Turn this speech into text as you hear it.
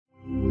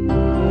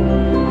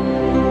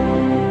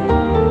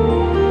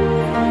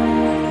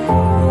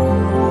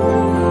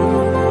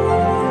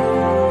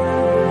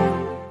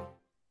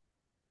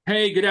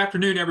Hey, good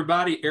afternoon,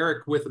 everybody.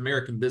 Eric with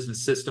American Business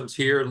Systems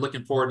here.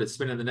 Looking forward to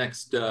spending the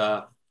next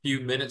few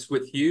minutes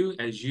with you.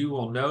 As you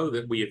will know,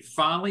 that we have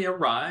finally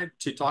arrived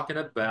to talking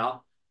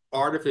about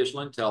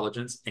artificial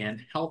intelligence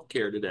and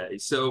healthcare today.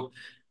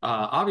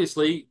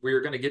 Obviously,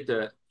 we're going to get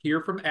to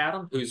hear from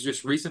Adam, who's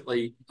just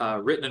recently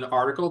written an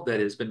article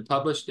that has been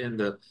published in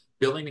the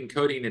Billing and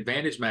Coding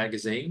Advantage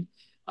magazine.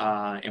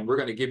 And we're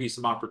going to give you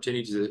some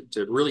opportunities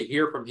to really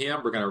hear from him.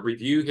 We're going to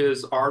review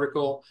his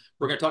article.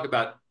 We're going to talk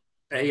about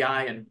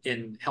AI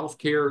in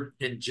healthcare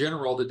in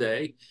general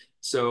today.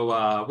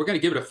 We're going to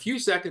give it a few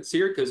seconds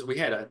here because we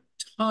had a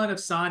ton of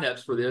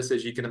signups for this,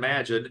 as you can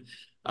imagine.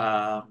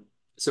 We're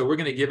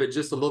going to give it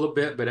just a little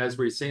bit, but as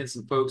we're seeing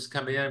some folks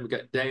come in, we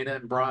got Dana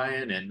and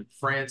Brian and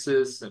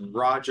Francis and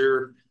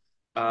Roger.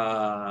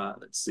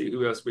 Let's see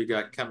who else we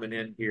got coming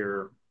in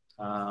here.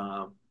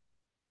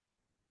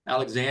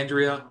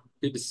 Alexandria,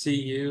 good to see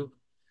you.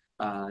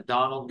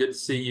 Donald, good to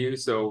see you.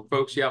 So,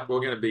 folks, yeah, we're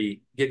going to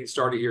be getting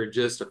started here in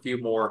just a few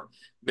more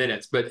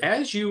minutes. But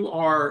as you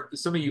are,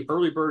 some of you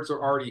early birds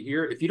are already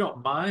here. If you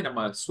don't mind, I'm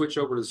going to switch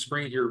over to the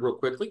screen here real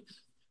quickly.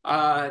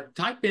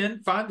 Type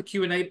in, find the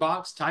Q&A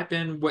box, type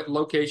in what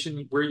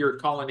location, where you're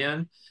calling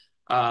in,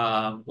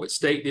 what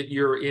state that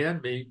you're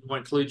in. Maybe you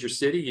want to include your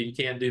city, you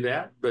can do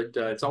that. But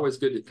it's always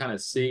good to kind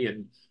of see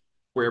and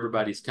where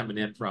everybody's coming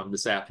in from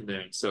this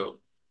afternoon. So,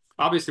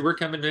 obviously, we're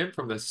coming in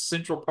from the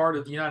central part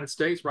of the United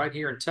States, right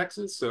here in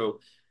Texas, so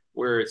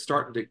where it's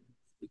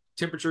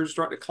temperatures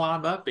starting to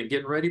climb up and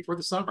getting ready for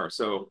the summer.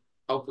 So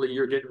hopefully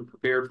you're getting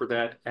prepared for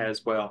that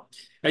as well.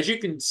 As you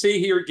can see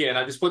here again,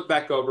 I just flipped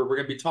back over. We're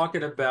going to be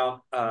talking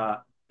about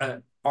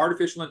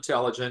artificial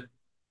intelligence,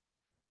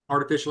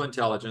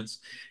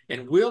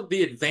 and will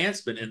the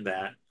advancement in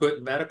that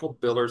put medical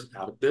billers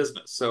out of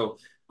business? So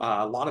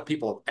a lot of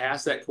people have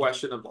asked that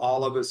question of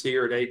all of us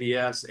here at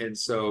ABS, and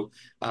so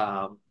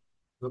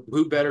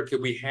who better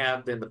could we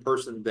have than the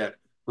person that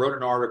wrote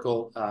an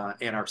article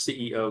and our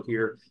CEO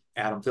here,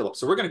 Adam Phillips.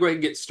 So we're going to go ahead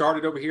and get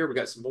started over here. We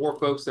got some more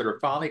folks that are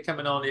finally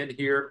coming on in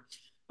here.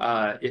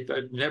 If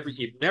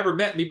you've never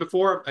met me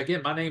before,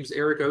 again, my name's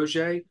Eric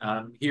Auger.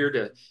 I'm here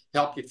to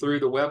help you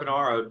through the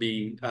webinar. I'll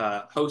be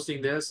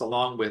hosting this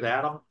along with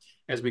Adam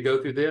as we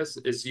go through this.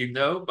 As you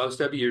know, most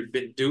of you have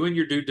been doing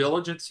your due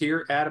diligence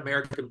here at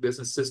American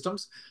Business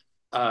Systems.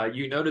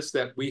 You notice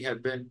that we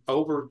have been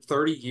over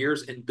 30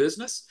 years in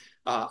business.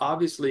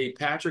 Obviously,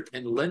 Patrick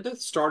and Linda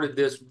started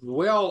this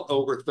well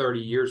over 30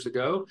 years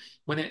ago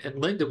and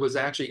Linda was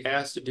actually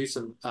asked to do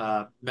some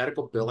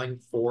medical billing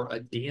for a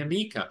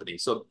DME company.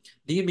 So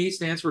DME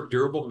stands for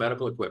durable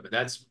medical equipment.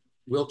 That's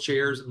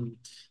wheelchairs and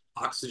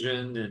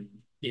oxygen and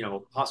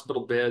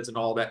hospital beds and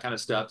all that kind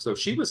of stuff. So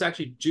she was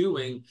actually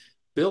doing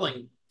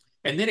billing,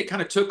 and then it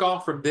kind of took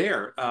off from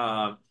there.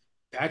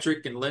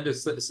 Patrick and Linda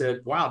said,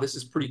 wow, this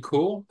is pretty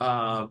cool.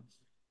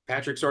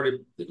 Patrick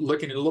started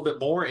looking at a little bit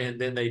more, and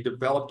then they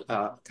developed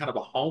kind of a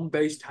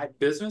home-based type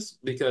business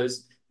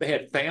because they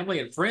had family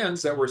and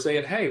friends that were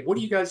saying, hey, what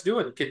are you guys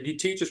doing? Can you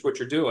teach us what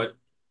you're doing?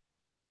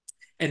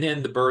 And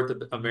then the birth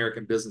of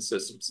American Business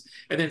Systems.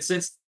 And then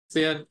since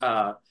then,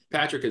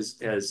 Patrick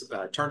has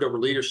turned over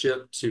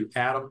leadership to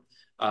Adam.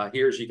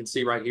 Here, as you can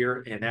see right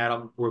here, and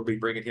Adam, we'll be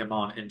bringing him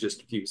on in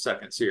just a few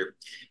seconds here.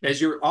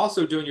 As you're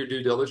also doing your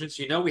due diligence,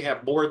 you know we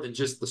have more than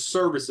just the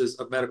services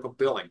of medical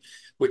billing,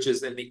 which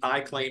is in the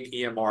iClaim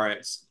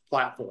EMRX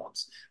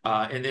platforms.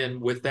 And then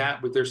with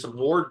that, there's some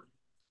more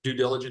due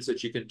diligence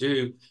that you can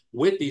do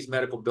with these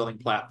medical billing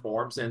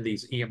platforms and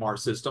these EMR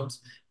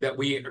systems that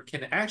we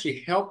can actually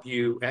help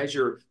you as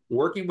you're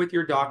working with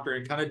your doctor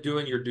and kind of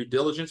doing your due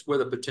diligence with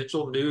a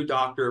potential new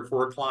doctor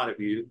for a client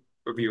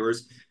of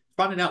yours,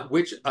 finding out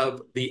which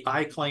of the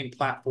iClaim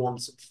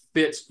platforms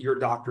fits your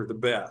doctor the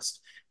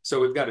best.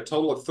 So we've got a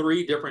total of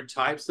 3 different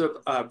types of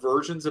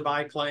versions of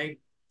iClaim.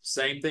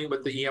 Same thing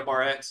with the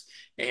EMRX.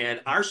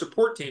 And our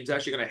support team is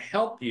actually going to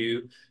help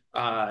you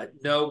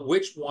know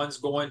which one's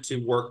going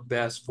to work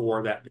best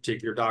for that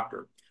particular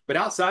doctor. But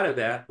outside of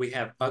that, we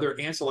have other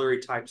ancillary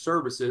type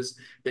services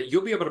that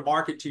you'll be able to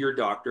market to your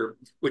doctor,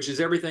 which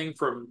is everything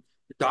from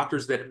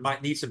doctors that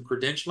might need some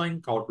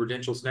credentialing, called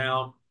Credentials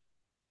Now,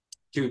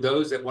 to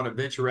those that want to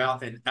venture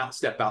out and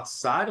step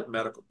outside of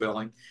medical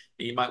billing.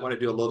 And you might want to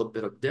do a little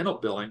bit of dental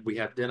billing. We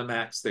have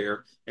DentaMax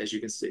there, as you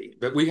can see.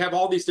 But we have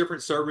all these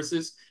different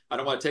services. I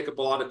don't want to take up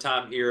a lot of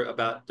time here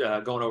about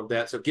going over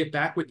that. So get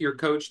back with your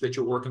coach that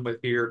you're working with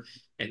here,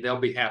 and they'll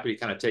be happy to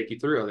kind of take you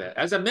through all that.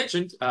 As I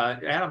mentioned,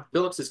 Adam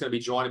Phillips is going to be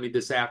joining me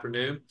this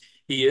afternoon.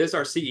 He is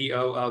our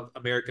CEO of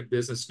American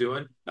Business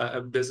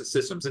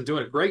Systems and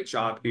doing a great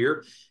job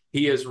here.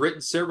 He has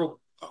written several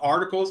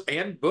articles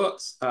and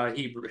books.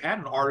 He had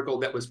an article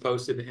that was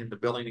posted in the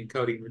Billing and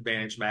Coding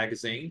Advantage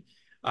magazine.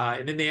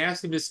 And then they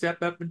asked him to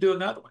step up and do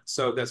another one.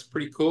 So that's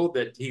pretty cool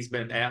that he's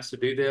been asked to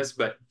do this.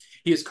 But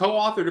he has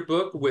co-authored a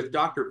book with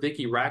Dr.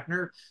 Vicki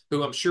Rackner,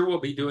 who I'm sure will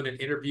be doing an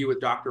interview with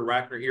Dr.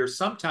 Rackner here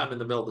sometime in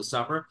the middle of the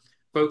summer.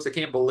 Folks, I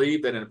can't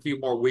believe that in a few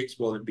more weeks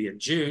we'll be in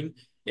June.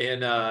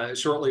 And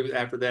shortly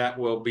after that,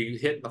 we'll be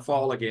hitting the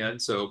fall again.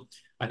 So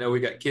I know we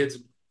got kids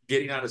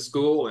getting out of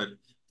school and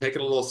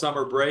taking a little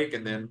summer break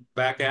and then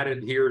back at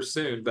it here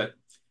soon. But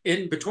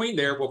in between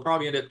there, we'll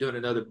probably end up doing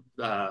another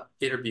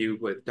interview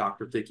with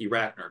Dr. Vicki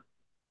Ratner.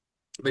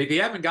 But if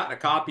you haven't gotten a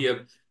copy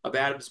of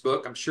Adam's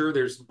book, I'm sure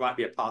there's might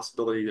be a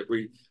possibility that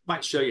we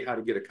might show you how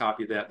to get a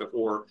copy of that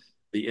before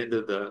the end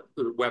of the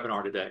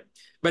webinar today.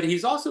 But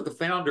he's also the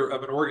founder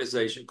of an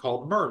organization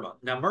called MERMA.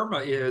 Now,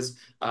 MERMA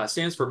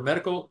stands for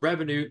Medical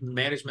Revenue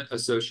Management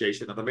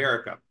Association of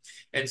America.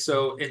 And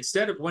so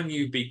instead of when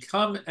you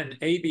become an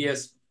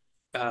ABS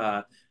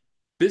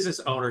business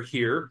owner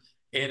here,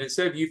 and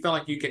instead of you feel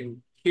like you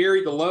can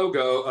carry the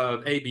logo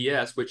of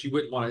ABS, which you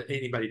wouldn't want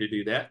anybody to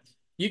do that,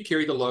 you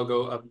carry the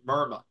logo of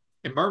MERMA.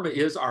 And MERMA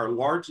is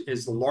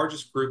the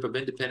largest group of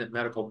independent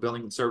medical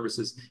billing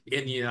services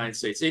in the United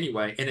States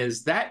anyway. And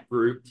is that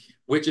group,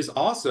 which is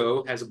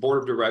also has a board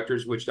of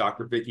directors, which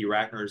Dr. Vicki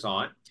Ratner is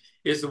on,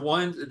 is the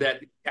one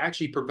that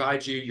actually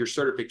provides you your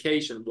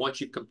certification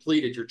once you've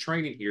completed your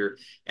training here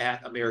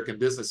at American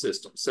Business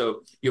System.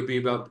 So you'll be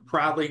able to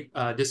proudly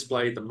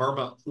display the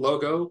MERMA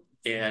logo,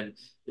 and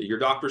your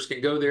doctors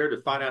can go there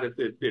to find out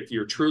if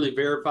you're truly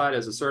verified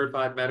as a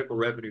certified medical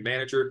revenue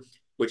manager,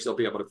 which they'll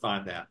be able to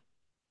find that.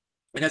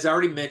 And as I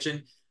already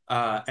mentioned,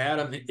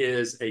 Adam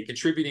is a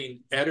contributing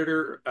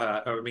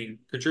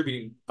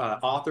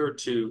author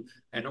to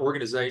an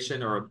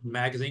organization or a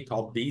magazine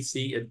called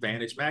DC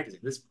Advantage Magazine.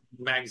 This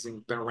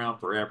magazine's been around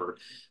forever.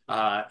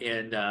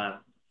 And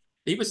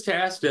he was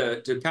tasked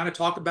to kind of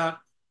talk about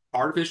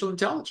artificial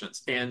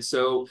intelligence. And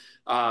so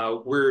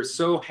we're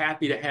so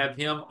happy to have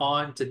him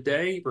on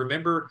today.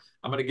 Remember,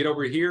 I'm going to get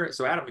over here.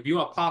 So Adam, if you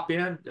want to pop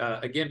in,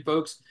 again,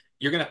 folks,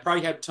 you're going to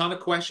probably have a ton of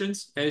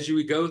questions as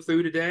you go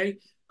through today.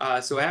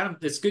 So Adam,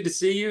 it's good to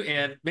see you.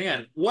 And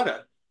man, what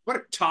a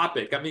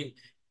topic. I mean,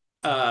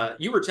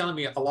 you were telling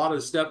me a lot of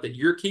the stuff that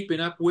you're keeping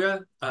up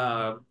with.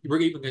 We're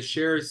even going to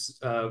share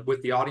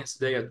with the audience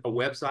today a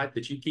website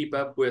that you keep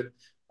up with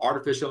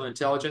artificial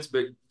intelligence.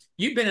 But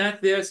you've been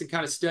at this and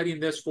kind of studying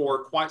this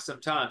for quite some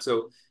time.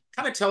 So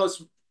kind of tell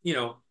us,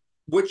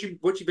 what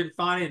you've been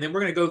finding, and then we're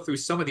going to go through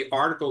some of the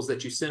articles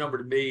that you sent over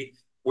to me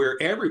where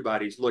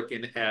everybody's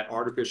looking at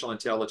artificial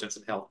intelligence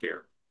in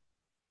healthcare.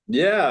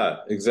 Yeah,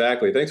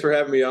 exactly. Thanks for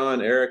having me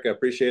on, Eric. I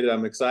appreciate it.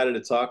 I'm excited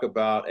to talk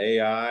about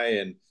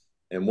AI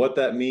and what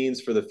that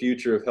means for the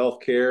future of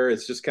healthcare.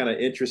 It's just kind of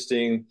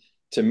interesting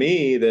to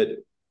me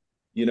that,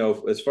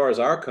 as far as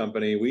our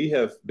company, we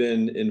have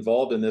been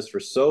involved in this for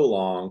so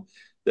long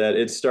that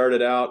it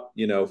started out,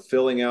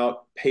 filling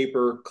out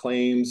paper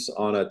claims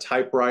on a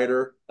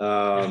typewriter.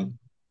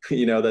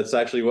 That's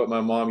actually what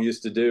my mom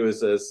used to do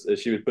is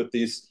she would put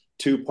these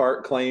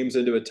two-part claims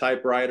into a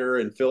typewriter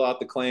and fill out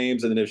the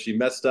claims. And then if she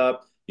messed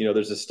up,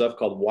 there's this stuff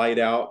called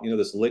whiteout,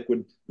 this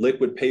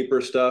liquid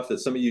paper stuff that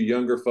some of you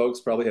younger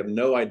folks probably have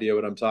no idea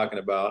what I'm talking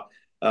about,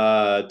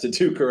 to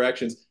do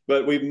corrections.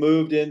 But we've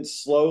moved in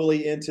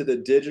slowly into the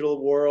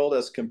digital world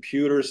as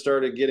computers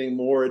started getting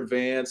more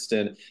advanced,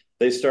 and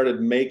they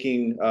started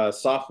making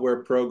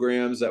software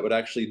programs that would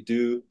actually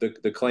do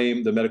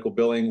the medical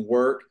billing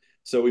work.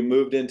 So we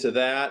moved into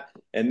that,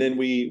 and then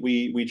we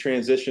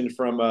transitioned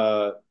from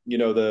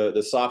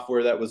the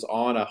software that was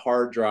on a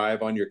hard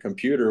drive on your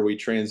computer. We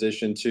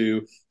transitioned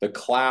to the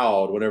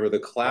cloud whenever the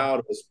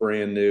cloud was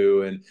brand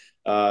new, and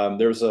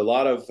there was a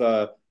lot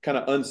of kind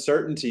of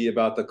uncertainty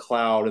about the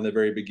cloud in the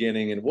very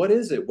beginning. And what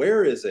is it?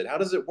 Where is it? How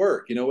does it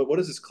work? What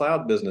is this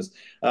cloud business?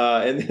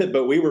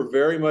 But we were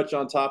very much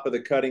on top of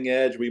the cutting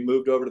edge. We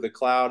moved over to the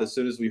cloud as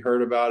soon as we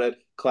heard about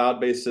it.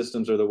 Cloud-based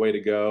systems are the way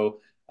to go.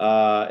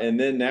 And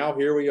then now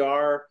here we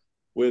are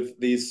with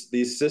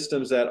these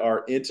systems that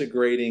are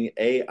integrating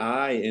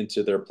AI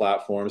into their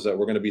platforms that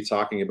we're going to be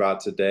talking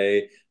about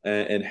today,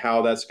 and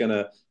how that's going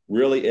to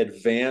really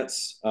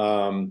advance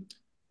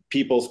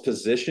people's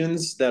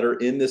positions that are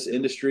in this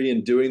industry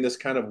and doing this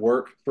kind of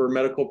work for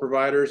medical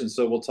providers. And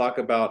so we'll talk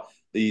about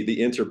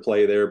the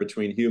interplay there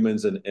between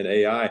humans and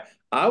AI.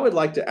 I would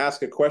like to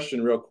ask a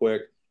question real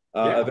quick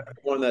of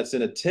everyone that's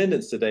in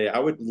attendance today. I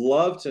would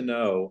love to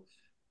know,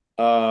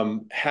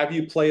 have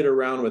you played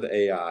around with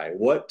AI?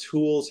 What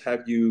tools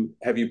have you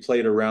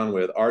played around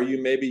with? Are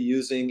you maybe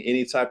using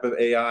any type of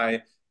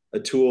AI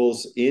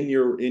tools in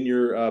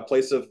your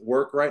place of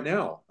work right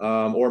now,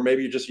 or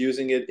maybe you're just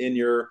using it in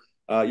your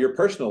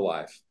personal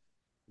life?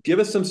 Give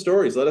us some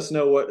stories. Let us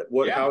know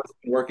how it's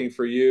been working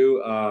for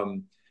you.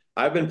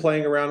 I've been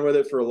playing around with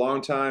it for a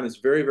long time. It's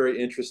very,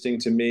 very interesting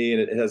to me,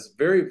 and it has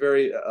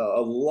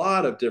a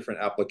lot of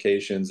different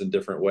applications in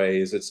different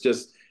ways.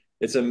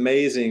 It's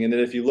amazing. And then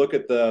if you look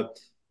at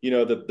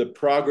the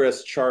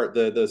progress chart,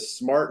 the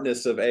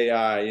smartness of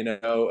AI,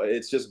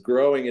 it's just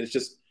growing, and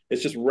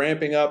it's just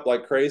ramping up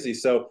like crazy.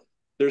 So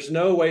there's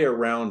no way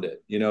around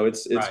it.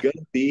 It's going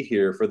to be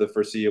here for the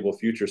foreseeable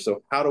future.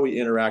 So how do we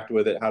interact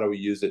with it? How do we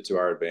use it to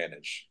our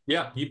advantage?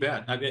 Yeah, you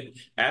bet. I mean,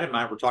 Adam and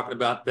I were talking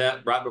about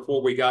that right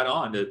before we got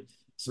on,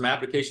 some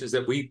applications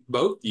that we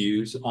both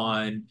use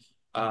on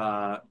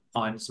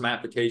some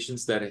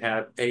applications that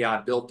have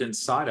AI built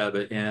inside of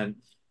it. And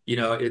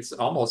it's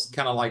almost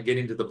kind of like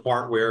getting to the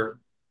part where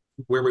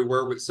we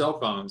were with cell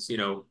phones,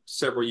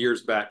 several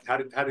years back. How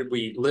did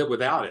we live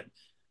without it?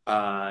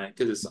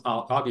 because it's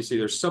obviously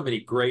there's so many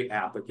great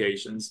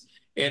applications.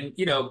 And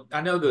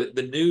I know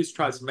the news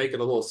tries to make it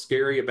a little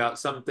scary about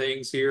some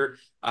things here.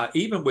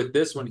 Even with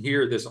this one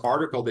here, this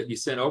article that you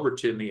sent over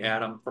to me,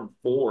 Adam, from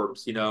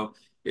Forbes,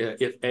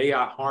 if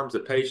AI harms a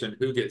patient,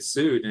 who gets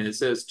sued? And it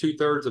says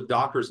 2/3 of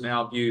doctors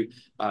now view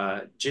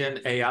Gen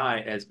AI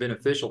as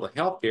beneficial to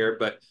healthcare,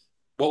 but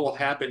what will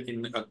happen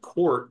in a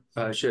court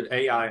should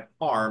AI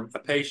harm a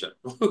patient?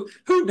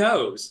 Who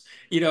knows?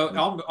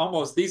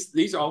 Almost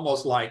these are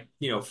almost like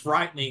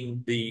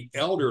frightening the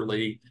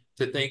elderly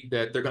to think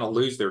that they're going to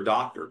lose their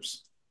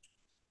doctors.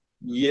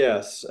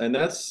 Yes, and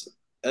that's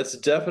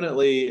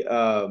definitely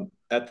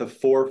at the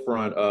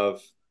forefront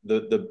of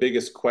the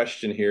biggest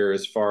question here,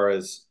 as far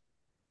as,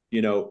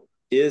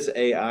 is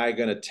AI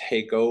going to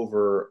take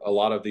over a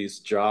lot of these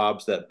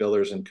jobs that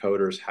billers and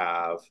coders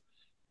have?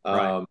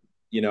 Right.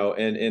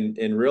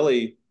 And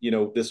really,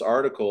 this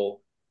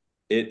article,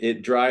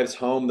 it drives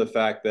home the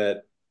fact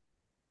that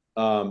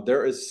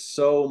there is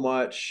so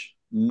much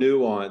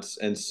nuance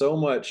and so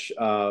much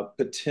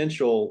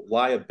potential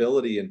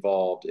liability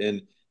involved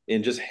in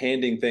just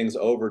handing things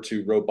over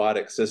to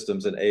robotic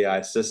systems and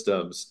AI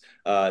systems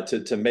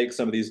to make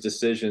some of these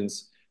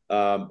decisions.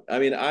 I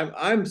mean,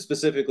 I'm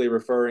specifically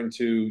referring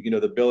to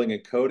the billing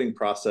and coding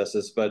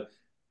processes, but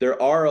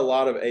there are a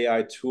lot of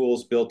AI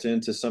tools built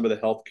into some of the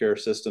healthcare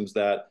systems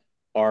that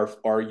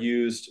are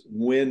used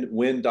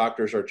when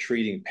doctors are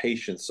treating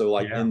patients. So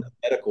like Yeah. in the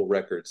medical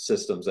record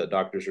systems that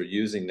doctors are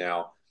using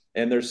now.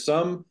 And there's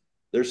some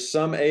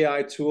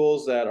AI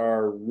tools that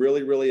are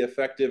really, really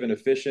effective and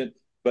efficient,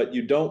 but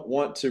you don't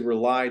want to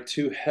rely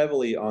too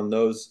heavily on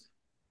those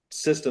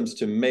systems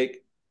to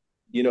make,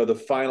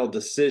 the final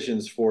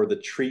decisions for the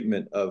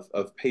treatment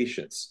of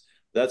patients.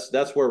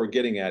 That's where we're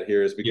getting at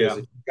here, is because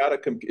Yeah.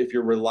 if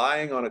you're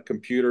relying on a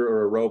computer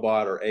or a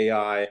robot or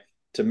AI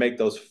to make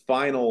those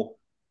final,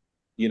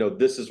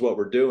 this is what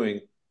we're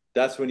doing,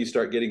 that's when you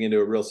start getting into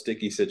a real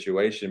sticky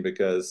situation,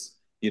 because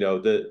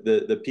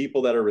the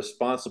people that are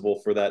responsible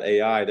for that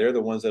AI, they're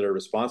the ones that are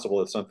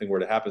responsible if something were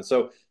to happen.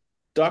 So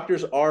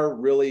doctors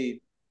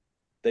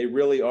they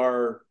really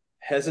are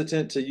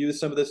hesitant to use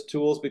some of these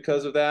tools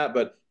because of that,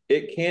 but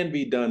it can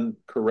be done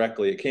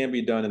correctly. It can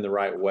be done in the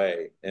right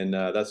way, and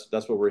that's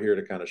what we're here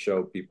to kind of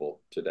show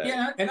people today.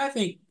 Yeah. And I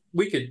think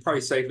we could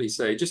probably safely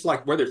say, just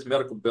like whether it's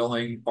medical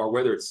billing or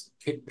whether it's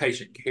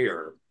patient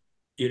care,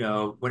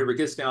 whenever it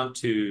gets down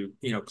to,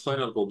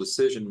 clinical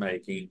decision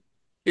making,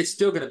 it's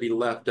still going to be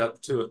left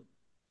up to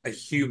a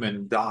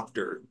human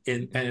doctor.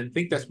 And I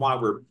think that's why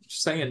we're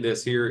saying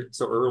this here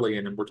so early.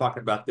 And we're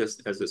talking about this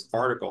as this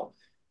article,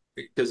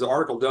 because the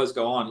article does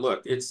go on.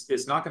 Look,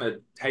 it's not going to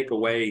take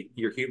away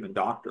your human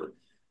doctor.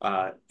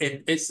 And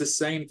it's the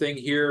same thing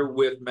here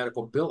with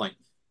medical billing.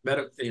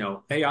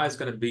 AI is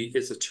going to be,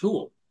 it's a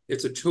tool.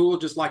 It's a tool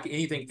just like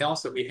anything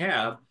else that we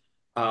have.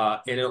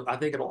 I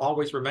think it'll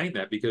always remain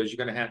that, because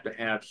you're going to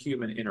have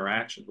human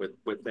interaction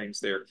with things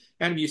there.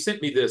 And you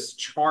sent me this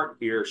chart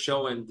here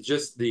showing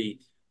just the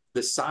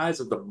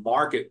size of the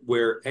market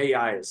where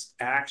AI is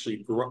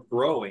actually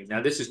growing.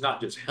 Now, this is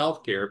not just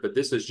healthcare, but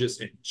this is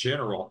just in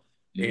general.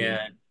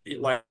 Mm-hmm.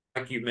 And like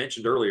you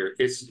mentioned earlier,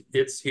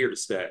 it's here to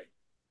stay.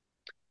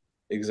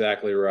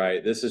 Exactly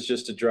right. This is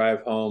just to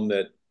drive home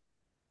that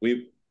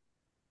we've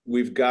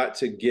we've got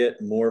to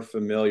get more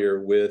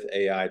familiar with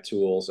AI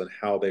tools and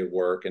how they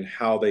work and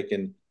how they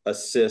can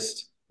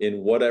assist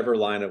in whatever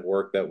line of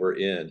work that we're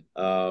in.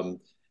 And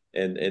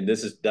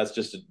that's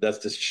just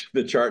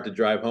the chart to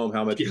drive home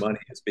how much Yeah, money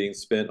is being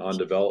spent on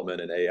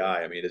development in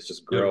AI. I mean, it's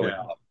just no growing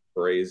doubt. like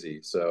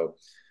crazy. So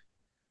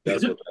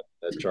that's what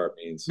that chart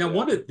means. Now, Yeah.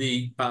 one of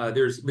the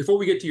there's before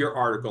we get to your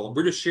article, and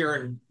we're just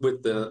sharing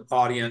with the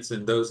audience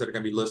and those that are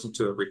going to be listening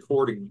to it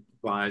recording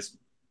wise,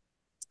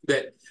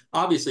 that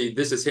obviously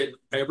this has hit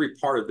every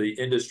part of the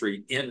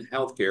industry in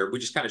healthcare. We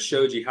just kind of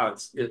showed you how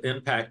it's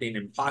impacting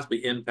and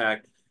possibly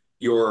impact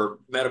your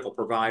medical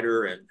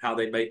provider and how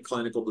they make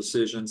clinical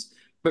decisions.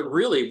 But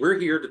really, we're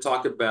here to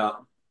talk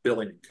about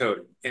billing and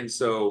coding. And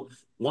so,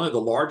 one of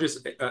the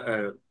largest,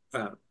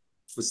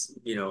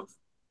 you know,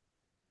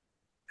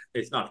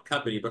 it's not a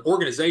company, but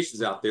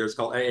organizations out there is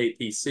called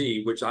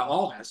AAPC, which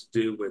all has to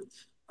do with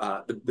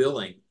the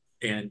billing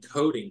and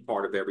coding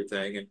part of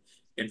everything.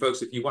 And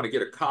folks, if you want to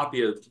get a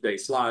copy of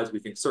today's slides, we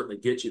can certainly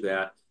get you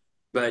that.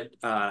 But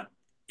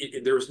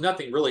there was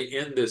nothing really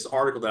in this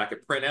article that I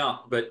could print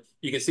out, but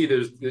you can see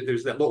there's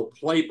that little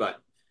play button.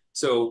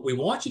 So we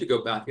want you to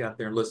go back out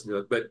there and listen to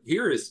it. But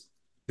here is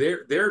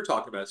they're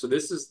talking about it. So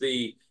this is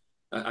the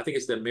I think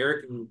it's the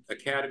American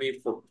Academy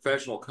for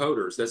Professional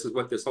Coders. This is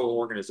what this whole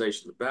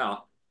organization is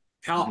about.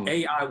 How Mhm.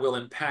 AI will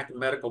impact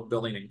medical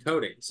billing and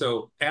coding.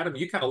 So, Adam,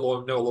 you kind of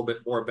know a little bit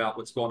more about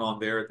what's going on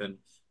there than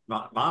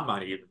my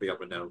might even be able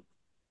to know.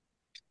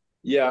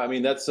 Yeah, I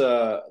mean that's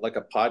like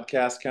a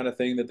podcast kind of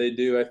thing that they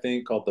do, I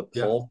think, called the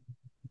Yeah, Pulse.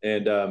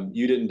 And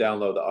you didn't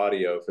download the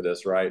audio for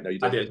this, right? No, you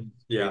I did just did.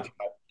 Yeah.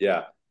 screenshot.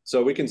 Yeah.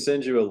 So we can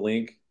send you a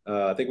link.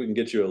 I think we can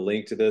get you a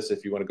link to this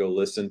if you want to go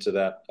listen to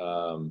that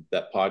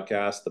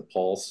podcast, the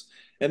Pulse.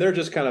 And they're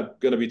just kind of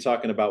going to be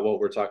talking about what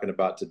we're talking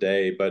about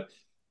today. But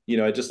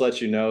it just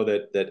lets you know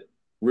that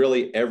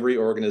really every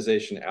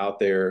organization out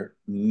there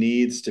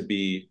needs to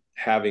be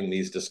having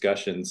these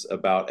discussions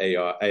about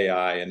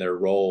AI and their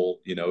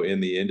role, in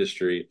the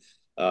industry.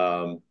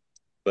 Um,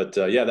 but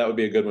yeah, that would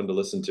be a good one to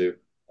listen to.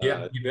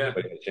 Yeah, If you bet.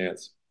 anybody get a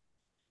chance.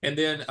 And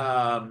then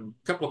a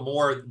couple of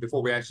more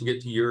before we actually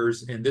get to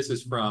yours. And this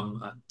is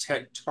from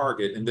Tech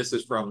Target, and this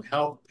is from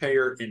Health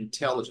Payer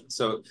Intelligence.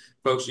 So,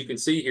 folks, you can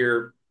see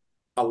here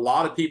a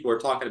lot of people are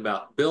talking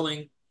about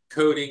billing,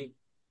 coding,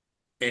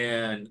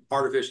 and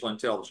artificial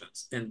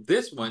intelligence. And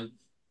this one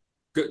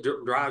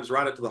drives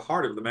right up to the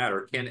heart of the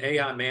matter. Can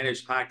AI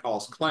manage high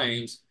cost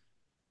claims?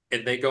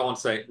 And they go on and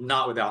say,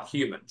 not without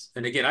humans.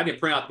 And again, I didn't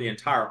print out the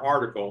entire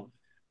article,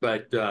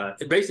 but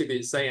it basically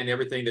is saying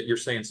everything that you're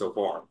saying so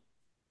far.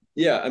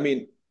 Yeah, I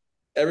mean,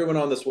 everyone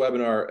on this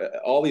webinar,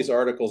 all these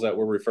articles that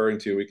we're referring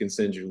to, we can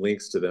send you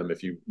links to them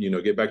if you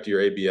get back to your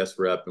ABS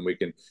rep, and we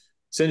can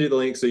send you the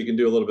link so you can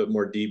do a little bit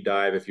more deep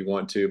dive if you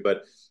want to.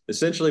 But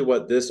essentially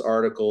what this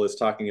article is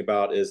talking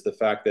about is the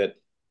fact that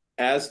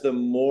as the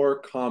more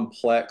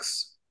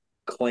complex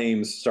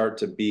claims start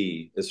to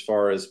be, as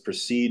far as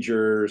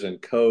procedures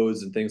and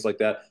codes and things like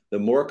that, the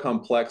more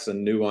complex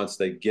and nuanced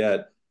they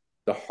get,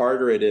 the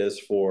harder it is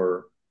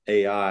for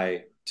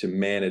AI to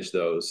manage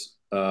those.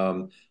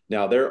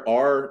 Now, there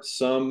are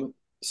some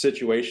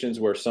situations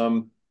where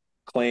some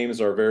claims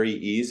are very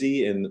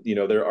easy, and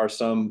there are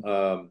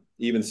some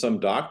even some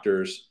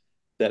doctors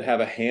that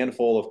have a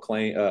handful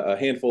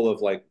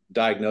of like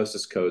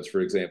diagnosis codes,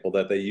 for example,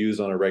 that they use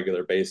on a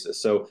regular basis.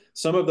 So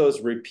some of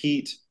those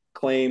repeat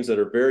claims that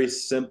are very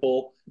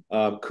simple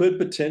could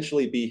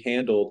potentially be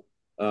handled,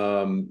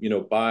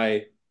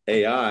 by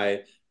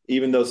AI,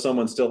 even though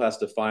someone still has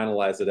to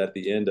finalize it at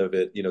the end of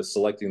it,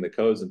 selecting the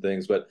codes and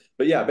things. But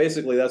yeah,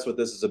 basically that's what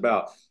this is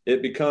about.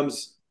 It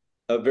becomes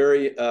a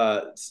very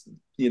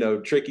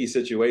tricky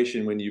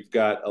situation when you've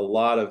got a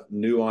lot of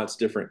nuanced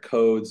different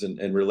codes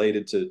and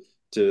related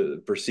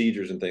to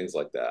procedures and things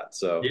like that.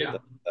 So Yeah.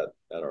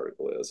 that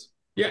article is.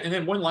 Yeah, and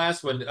then one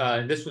last one.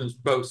 And this one's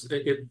folks.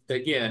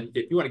 Again,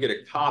 if you want to get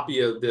a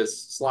copy of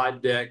this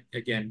slide deck,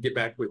 again, get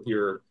back with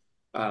your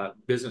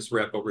business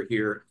rep over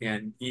here,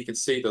 and you can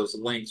see those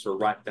links are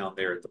right down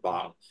there at the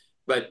bottom.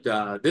 But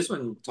this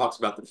one talks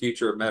about the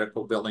future of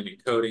medical billing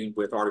and coding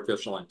with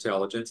artificial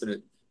intelligence, and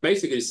it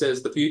basically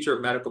says the future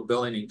of medical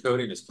billing and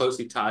coding is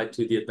closely tied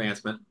to the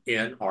advancement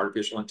in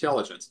artificial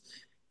intelligence.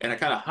 And I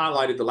kind of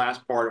highlighted the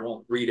last part. I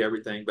won't read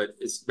everything, but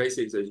it's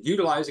basically it says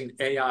utilizing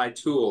AI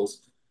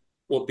tools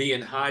will be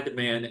in high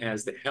demand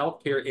as the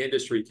healthcare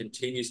industry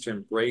continues to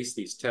embrace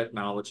these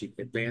technology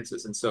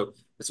advances. And so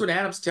that's what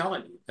Adam's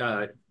telling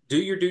you. Do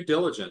your due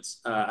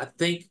diligence. I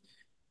think,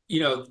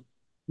 you know,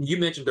 you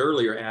mentioned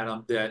earlier,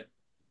 Adam, that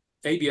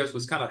ABS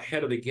was kind of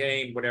ahead of the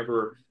game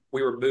whenever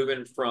we were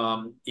moving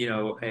from,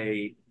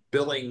 a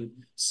billing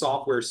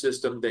software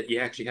system that you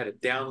actually had to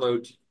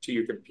download to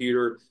your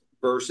computer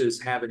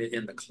versus having it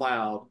in the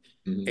cloud.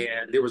 Mhm.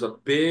 And there was a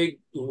big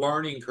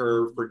learning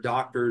curve for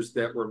doctors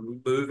that were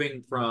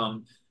moving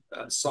from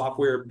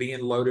software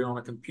being loaded on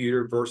a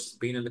computer versus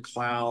being in the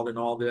cloud and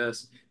all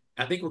this.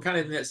 I think we're kind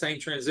of in that same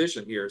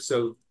transition here.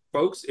 So,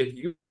 folks, if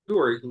you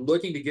are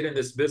looking to get in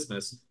this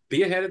business,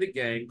 be ahead of the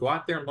game, go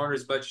out there and learn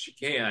as much as you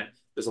can.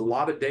 There's a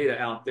lot of data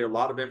out there, a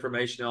lot of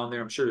information on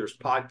there. I'm sure there's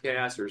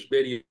podcasts, there's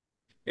video,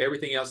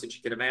 everything else that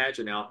you can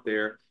imagine out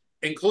there,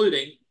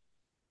 including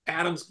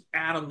Adam's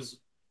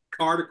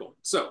article.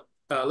 So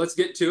let's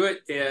get to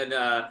it. And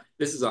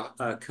this is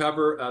a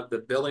cover of the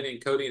Billing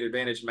and Coding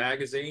Advantage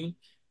magazine,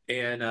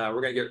 and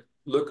we're going to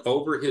look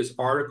over his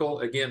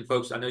article again,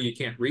 folks. I know you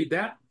can't read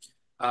that,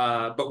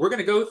 but we're going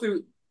to go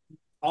through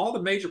all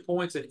the major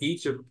points in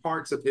each of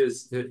parts of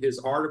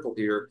his article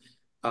here.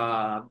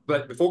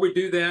 But before we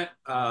do that,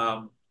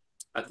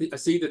 I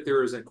see that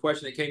there is a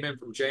question that came in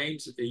from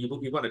James. You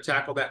want to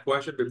tackle that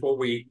question before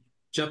we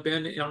jump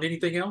in on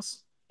anything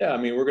else? Yeah, I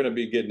mean, we're going to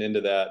be getting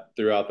into that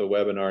throughout the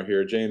webinar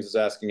here. James is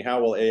asking,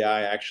 how will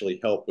AI actually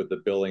help with the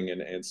billing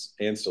and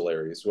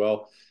ancillaries?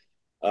 Well,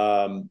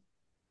 um,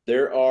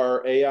 there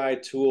are AI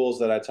tools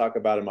that I talk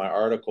about in my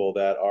article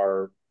that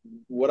are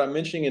what I'm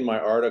mentioning in my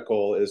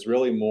article is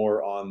really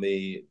more on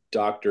the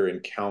doctor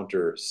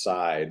encounter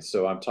side.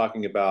 So I'm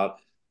talking about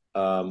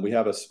we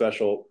have a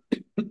special,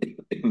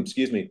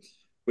 excuse me,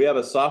 we have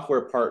a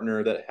software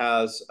partner that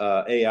has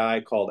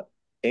AI called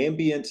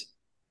Ambient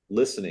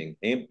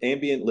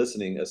Ambient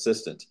Listening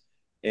Assistant.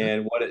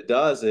 And what it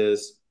does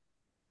is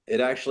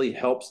it actually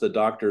helps the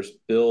doctors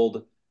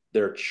build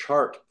their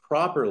chart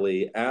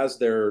properly as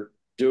they're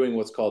doing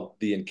what's called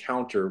the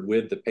encounter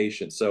with the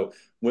patient. So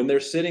when they're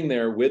sitting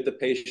there with the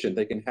patient,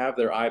 they can have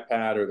their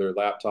iPad or their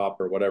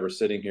laptop or whatever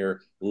sitting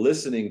here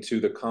listening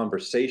to the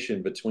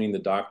conversation between the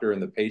doctor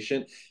and the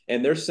patient.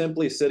 And they're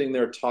simply sitting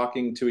there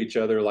talking to each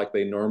other like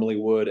they normally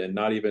would and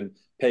not even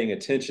paying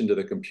attention to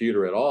the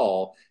computer at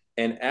all.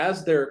 And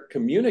as they're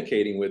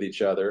communicating with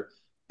each other,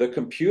 the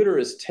computer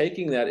is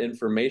taking that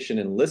information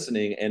and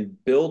listening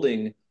and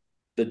building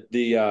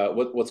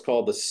what's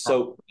called the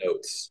SOAP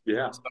notes.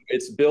 Yeah. So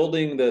it's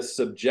building the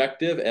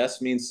subjective.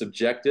 S means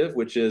subjective,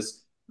 which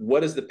is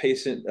what is the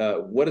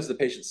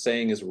patient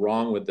saying is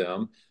wrong with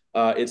them.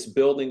 It's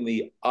building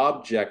the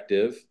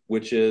objective,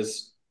 which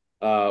is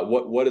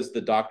what is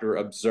the doctor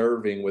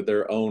observing with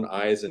their own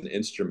eyes and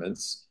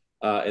instruments,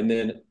 and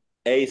then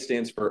A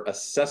stands for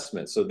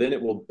assessment. So then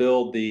it will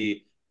build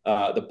the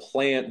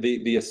plan,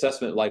 the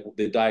assessment, like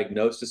the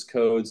diagnosis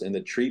codes and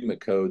the treatment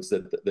codes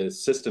that the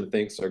system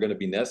thinks are going to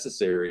be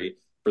necessary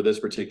for this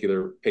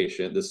particular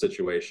patient, this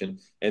situation.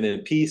 And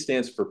then P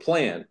stands for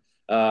plan.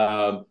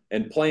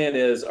 And plan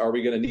is, are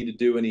we going to need to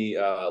do any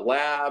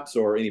labs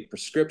or any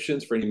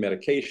prescriptions for any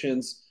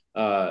medications,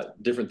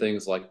 different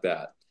things like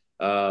that.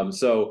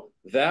 So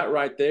that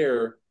right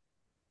there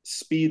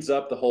speeds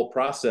up the whole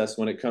process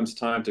when it comes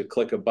time to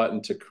click a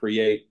button to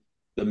create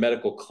the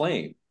medical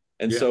claim.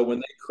 And Yeah. so when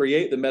they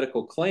create the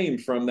medical claim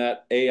from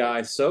that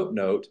AI SOAP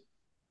note,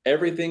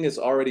 everything is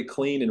already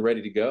clean and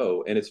ready to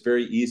go. And it's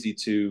very easy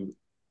to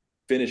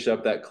finish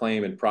up that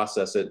claim and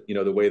process it,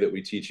 the way that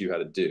we teach you how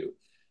to do.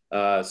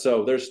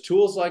 So there's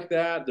tools like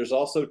that. There's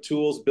also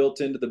tools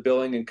built into the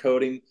billing and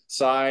coding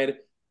side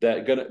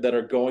that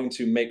are going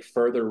to make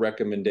further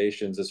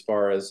recommendations as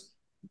far as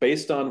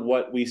based on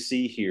what we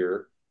see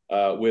here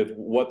with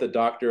what the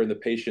doctor and the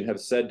patient have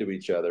said to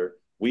each other.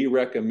 We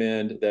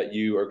recommend that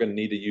you are going to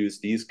need to use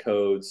these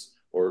codes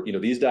or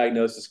these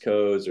diagnosis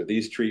codes or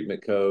these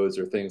treatment codes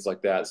or things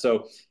like that.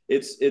 So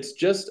it's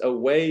just a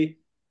way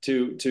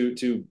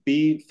to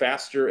be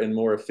faster and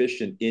more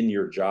efficient in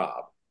your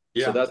job.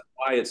 So Yeah. that's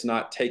why it's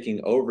not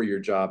taking over your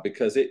job,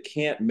 because it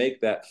can't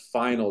make that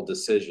final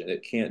decision.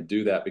 It can't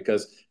do that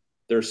because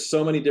there's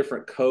so many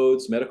different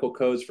codes, medical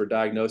codes for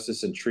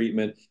diagnosis and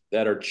treatment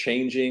that are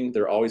changing.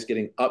 They're always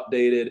getting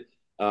updated.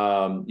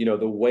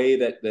 The way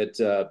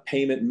that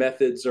payment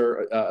methods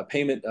or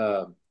payment,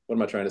 what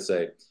am I trying to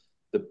say?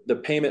 The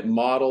payment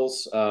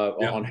models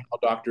Yeah. on how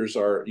doctors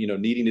are,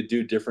 needing to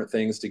do different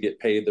things to get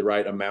paid the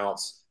right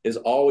amounts is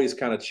always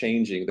kind of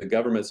changing. The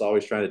government's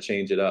always trying to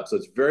change it up. So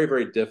it's very,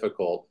 very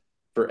difficult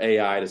for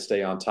AI to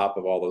stay on top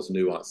of all those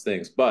nuanced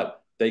things,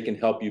 but they can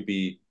help you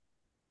be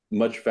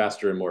much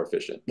faster and more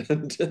efficient.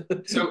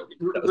 So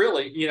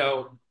really,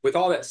 with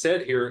all that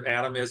said here,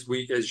 Adam, as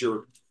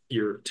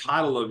your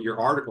title of your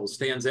article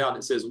stands out,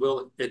 it says,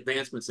 "Will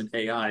advancements in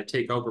AI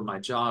take over my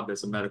job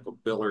as a medical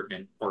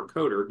biller or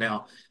coder?"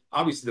 Now,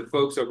 obviously, the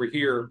folks over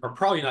here are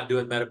probably not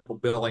doing medical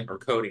billing or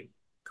coding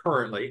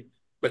currently,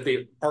 but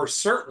they are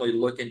certainly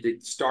looking to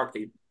start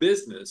a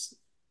business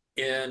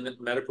in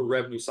medical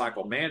revenue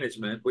cycle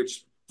management,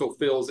 which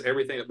fulfills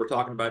everything that we're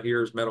talking about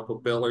here as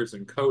medical billers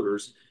and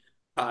coders.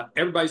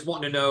 Everybody's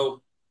wanting to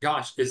know,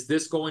 gosh, is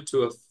this going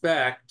to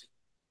affect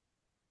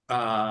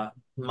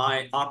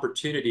my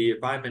opportunity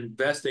if I'm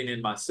investing in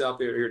myself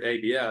here at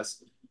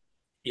ABS?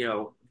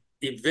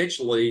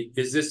 Eventually,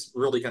 is this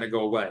really going to go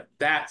away?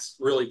 That's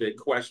really the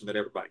question that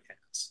everybody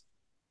has.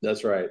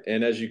 That's right.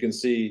 And as you can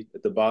see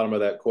at the bottom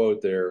of that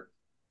quote there,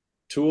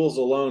 tools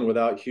alone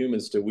without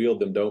humans to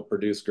wield them don't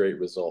produce great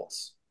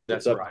results.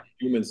 It's That's up right.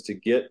 to humans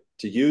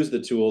to use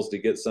the tools to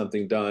get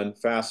something done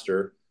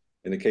faster.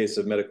 In the case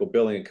of medical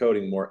billing and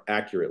coding, more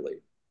accurately.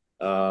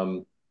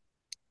 And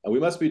we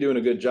must be doing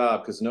a good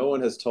job because no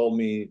one has told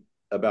me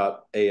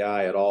about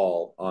AI at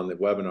all on the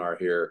webinar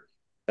here.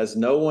 Has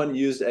no one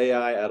used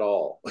AI at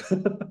all?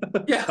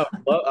 Yeah.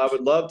 I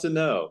would love to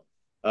know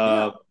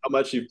Yeah. how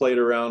much you've played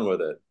around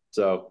with it.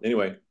 So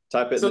anyway,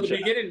 type it in So the the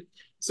chat. beginning,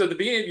 so the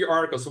beginning of your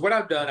article. So what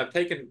I've done, I've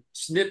taken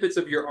snippets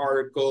of your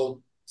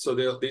article. So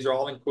these are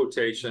all in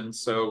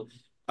quotations. So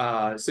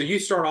you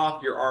start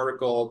off your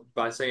article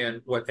by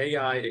saying what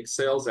AI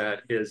excels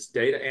at is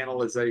data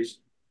analyzation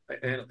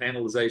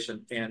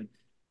and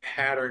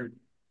pattern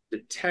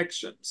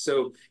detection.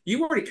 So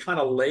you already kind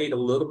of laid a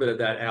little bit of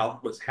that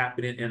out, what's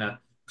happening in a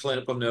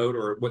clinical note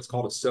or what's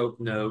called a SOAP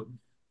note.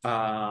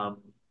 Um,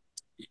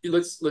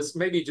 let's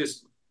maybe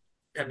just,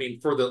 I mean,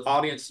 for the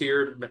audience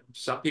here,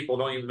 some people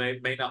don't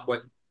even may not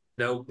what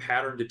know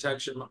pattern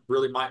detection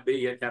really might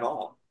be at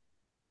all.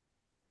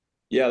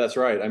 Yeah, that's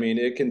right. I mean,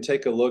 it can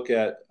take a look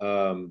at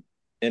an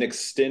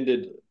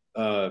extended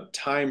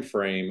time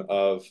frame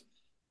of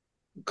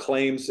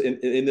claims,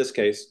 in this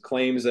case,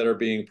 claims that are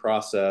being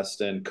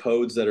processed and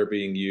codes that are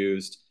being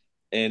used.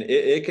 And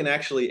it can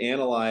actually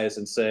analyze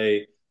and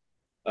say,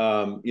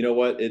 you know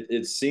what,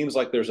 it seems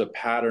like there's a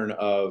pattern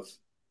of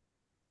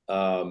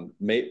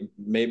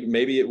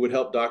maybe it would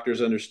help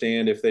doctors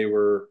understand if they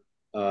were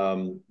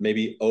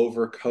maybe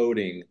over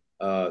coding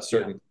Yeah.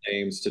 certain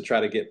claims to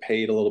try to get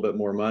paid a little bit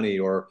more money,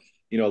 or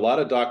a lot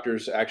of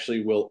doctors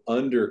actually will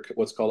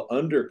what's called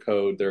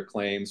undercode their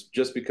claims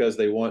just because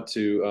they want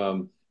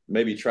to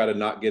maybe try to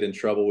not get in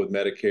trouble with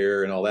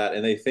Medicare and all that,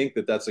 and they think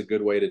that that's a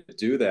good way to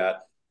do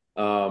that.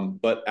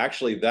 But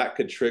actually, that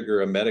could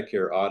trigger a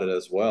Medicare audit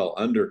as well,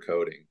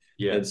 undercoding.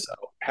 And Yes. so,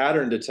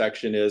 pattern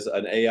detection is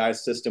an AI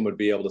system would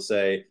be able to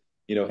say,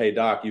 hey,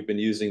 doc, you've been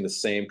using the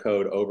same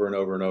code over and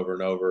over and over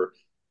and over.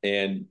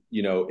 And,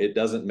 it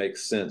doesn't make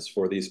sense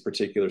for these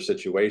particular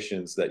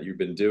situations that you've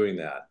been doing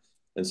that.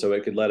 And so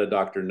it could let a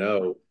doctor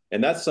know.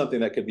 And that's something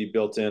that could be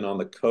built in on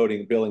the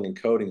coding, billing and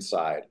coding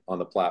side on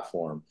the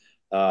platform.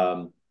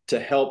 to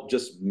help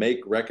just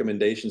make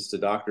recommendations to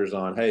doctors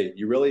on, hey,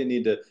 you really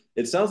need to,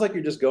 it sounds like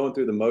you're just going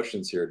through the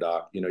motions here,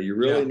 doc. You know, you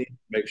really Yeah. need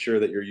to make sure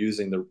that you're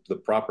using the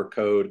proper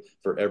code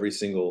for every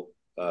single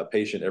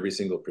patient, every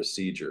single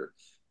procedure.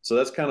 So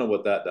that's kind of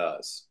what that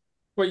does.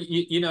 Well,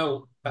 you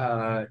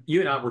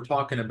and I were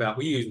talking about,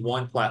 we use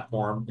one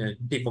platform and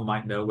people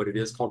might know what it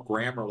is called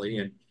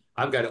Grammarly. And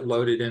I've got it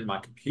loaded in my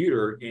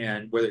computer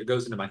and whether it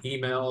goes into my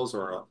emails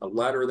or a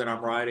letter that I'm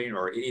writing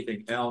or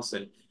anything else.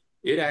 And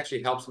it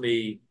actually helps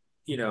me,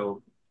 you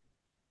know,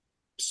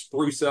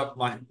 spruce up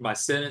my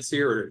sentence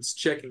here, or it's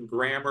checking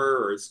grammar,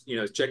 or it's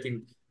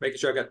checking, making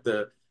sure I got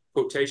the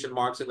quotation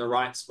marks in the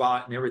right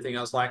spot and everything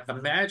else. Like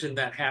imagine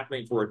that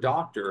happening for a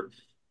doctor,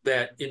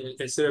 that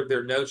instead of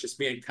their notes just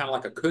being kind of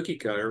like a cookie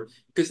cutter,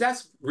 because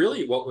that's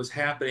really what was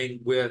happening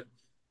with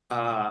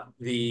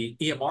the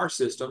EMR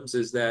systems,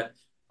 is that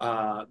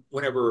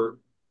whenever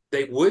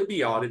they would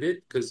be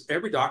audited, because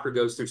every doctor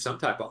goes through some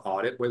type of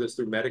audit, whether it's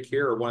through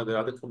Medicare or one of the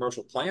other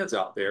commercial plans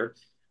out there.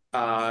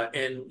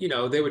 And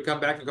they would come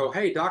back and go,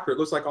 "Hey, doctor, it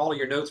looks like all of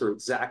your notes are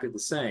exactly the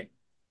same."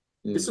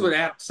 This is Mm-hmm. what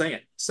Adam's saying.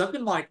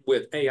 Something like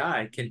with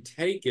AI can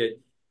take it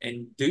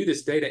and do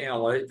this data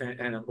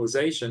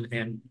analyzation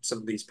and some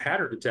of these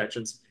pattern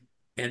detections,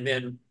 and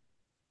then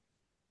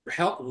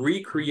help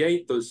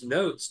recreate those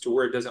notes to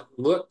where it doesn't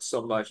look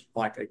so much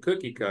like a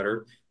cookie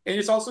cutter. And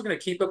it's also going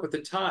to keep up with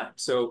the time.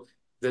 So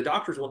the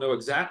doctors will know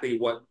exactly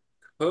what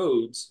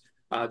codes,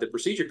 the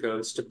procedure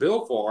codes to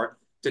bill for,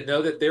 to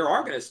know that they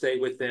are going to stay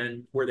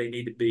within where they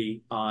need to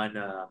be on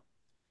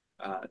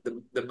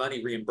the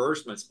money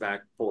reimbursements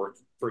back for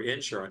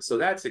insurance. So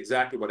that's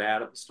exactly what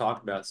Adam's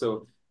talking about.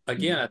 So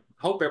again, I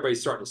hope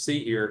everybody's starting to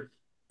see here.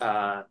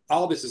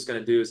 All this is going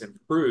to do is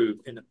improve,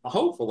 and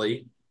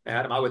hopefully,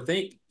 Adam, I would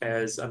think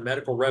as a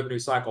medical revenue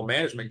cycle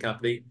management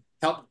company,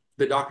 help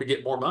the doctor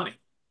get more money.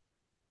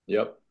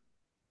 Yep.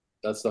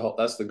 That's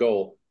the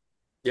goal.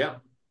 Yeah.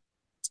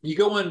 You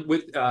go in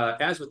with,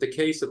 as with the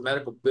case of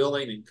medical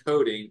billing and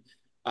coding,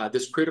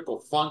 this critical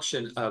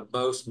function of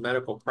most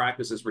medical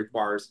practices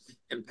requires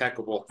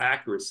impeccable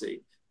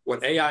accuracy.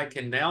 What AI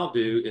can now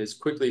do is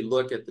quickly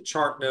look at the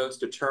chart notes,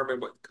 determine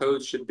what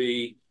codes should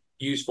be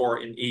used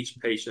for in each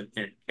patient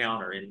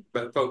encounter. And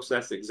but folks,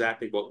 that's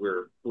exactly what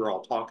we're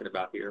all talking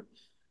about here.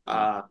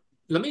 Uh,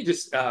 Let me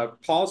just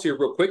pause here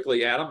real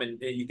quickly, Adam, and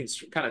you can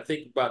kind of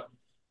think about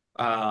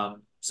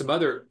some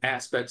other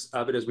aspects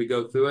of it as we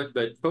go through it.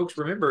 But folks,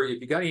 remember, if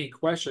you got any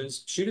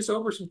questions, shoot us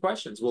over some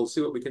questions. We'll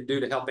see what we can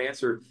do to help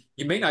answer.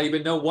 You may not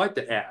even know what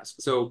to ask,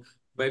 so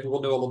maybe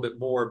we'll know a little bit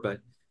more. But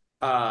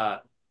uh,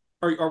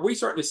 are we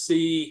starting to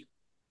see,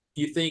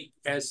 you think,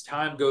 as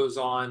time goes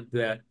on,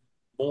 that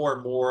more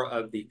and more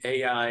of the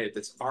AI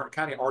that's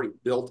kind of already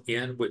built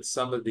in with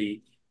some of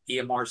the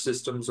EMR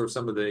systems or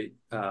some of the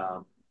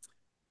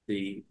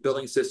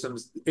billing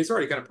systems, it's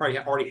already going to probably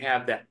already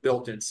have that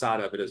built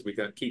inside of it as we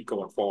keep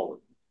going forward?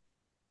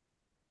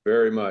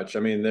 Very much.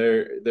 I mean,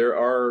 there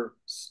are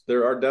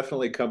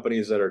definitely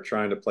companies that are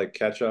trying to play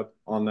catch up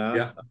on that.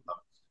 Yeah.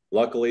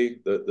 Luckily,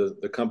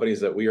 the companies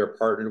that we are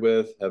partnered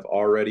with have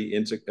already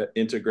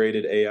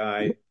integrated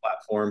AI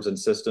platforms and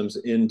systems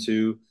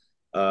into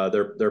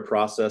their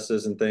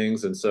processes and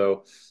things, and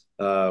so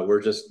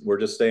we're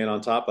just staying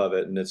on top of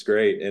it, and it's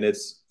great. And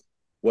it's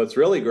what's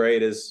really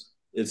great is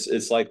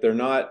it's like they're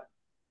not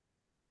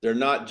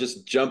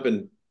just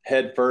jumping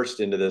head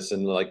first into this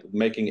and like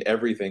making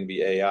everything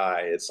be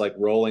AI. It's like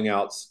rolling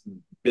out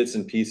bits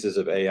and pieces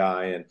of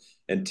AI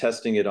and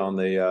testing it on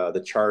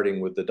the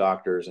charting with the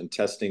doctors and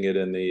testing it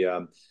in the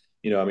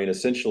I mean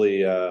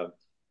essentially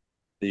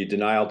the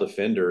denial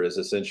defender is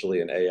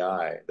essentially an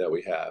AI that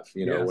we have.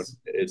 When Yes.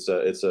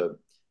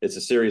 it's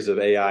a series of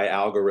AI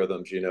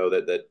algorithms,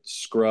 that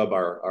scrub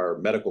our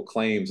medical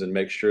claims and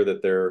make sure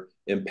that they're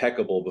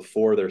impeccable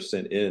before they're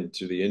sent in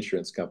to the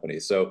insurance company.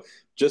 So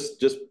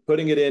just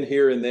putting it in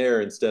here and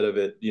there instead of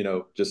it,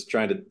 just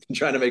trying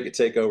to make it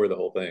take over the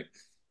whole thing.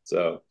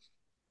 So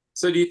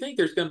So do you think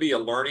there's going to be a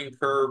learning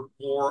curve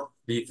more?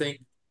 Do you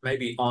think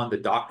maybe on the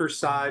doctor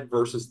side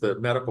versus the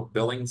medical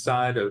billing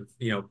side of,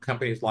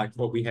 companies like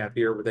what we have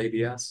here with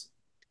ABS?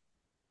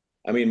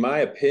 I mean, Yeah. my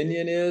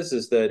opinion is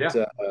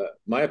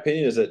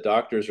that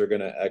doctors are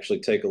going to actually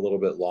take a little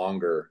bit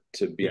longer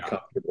to be Yeah.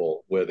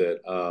 comfortable with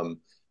it.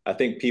 I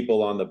think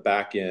people on the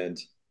back end,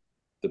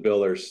 the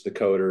billers, the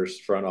coders,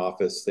 front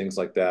office, things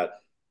like that,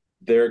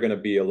 they're going to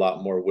be a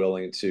lot more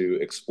willing to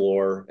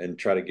explore and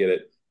try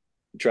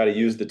to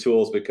use the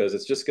tools because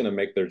it's just going to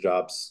make their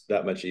jobs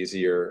that much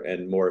easier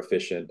and more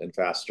efficient and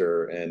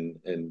faster and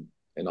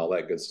all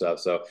that good stuff.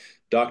 So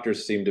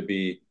doctors seem to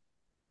be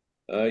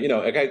I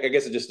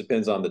guess it just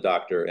depends on the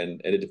doctor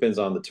and it depends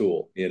on the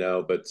tool,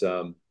 but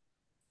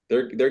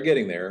they're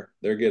getting there.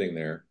 They're getting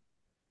there.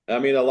 I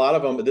mean, a lot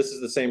of them, this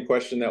is the same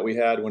question that we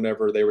had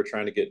whenever they were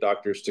trying to get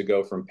doctors to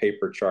go from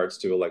paper charts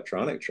to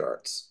electronic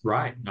charts.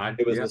 Right.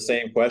 It was Yeah. the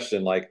same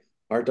question, like,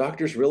 are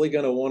doctors really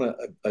going to want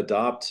to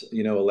adopt,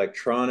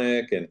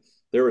 electronic? And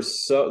there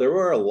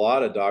were a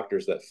lot of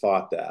doctors that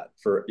fought that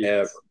forever.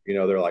 Yes.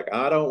 They're like,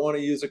 I don't want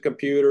to use a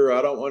computer.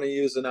 I don't want to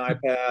use an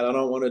iPad. I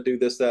don't want to do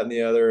this, that, and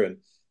the other.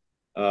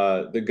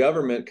 The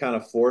government kind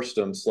of forced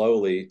them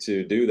slowly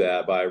to do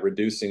that by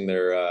reducing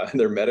their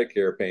their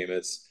Medicare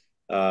payments.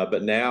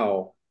 But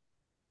now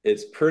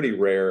it's pretty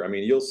rare. I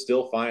mean, you'll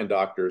still find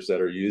doctors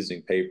that are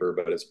using paper,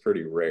 but it's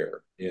pretty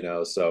rare, you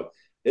know. So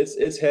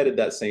it's headed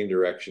that same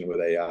direction with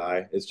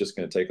AI. It's just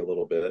going to take a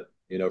little bit,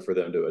 you know, for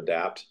them to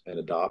adapt and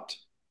adopt.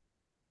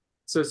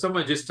 So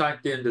someone just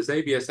typed in, does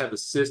ABS have a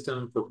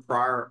system for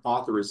prior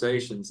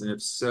authorizations? And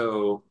if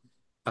so,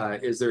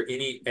 is there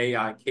any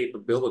AI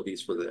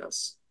capabilities for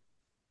this?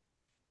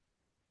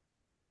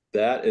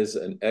 That is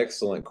an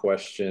excellent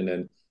question,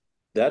 and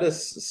that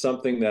is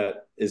something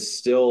that is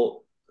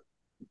still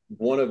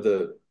one of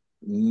the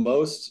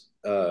most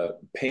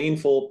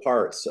painful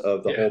parts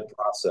of the Yeah. whole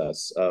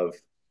process of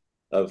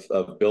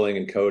billing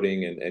and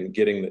coding and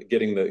getting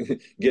the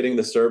getting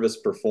the service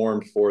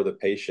performed for the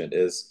patient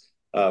is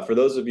for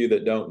those of you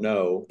that don't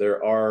know,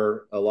 there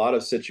are a lot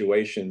of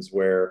situations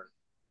where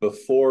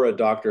before a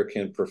doctor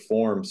can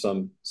perform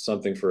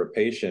something for a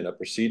patient, a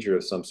procedure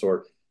of some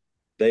sort,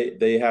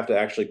 they have to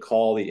actually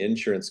call the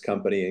insurance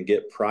company and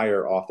get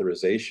prior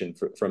authorization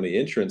from the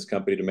insurance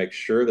company to make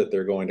sure that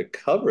they're going to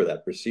cover that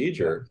Yeah.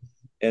 procedure.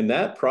 And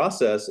that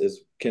process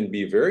is can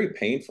be very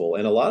painful,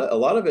 and a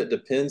lot of it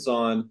depends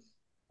on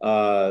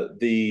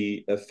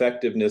the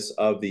effectiveness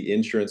of the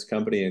insurance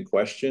company in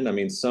question. I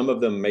mean, some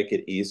of them make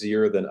it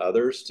easier than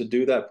others to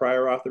do that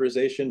prior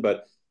authorization,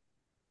 but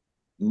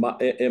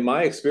in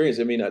my experience,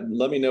 I mean,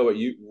 let me know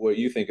what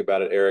you think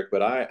about it, Eric.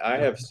 But I Yeah.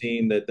 have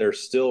seen that they're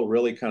still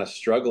really kind of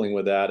struggling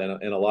with that,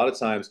 and a lot of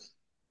times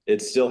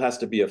it still has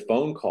to be a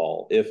phone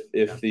call Yeah.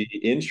 if the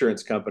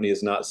insurance company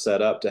is not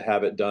set up to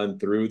have it done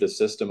through the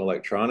system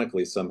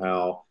electronically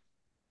somehow.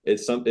 A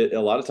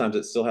lot of times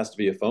it still has to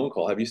be a phone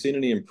call. Have you seen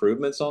any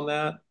improvements on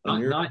that on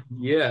Not your? not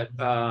yet.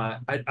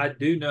 I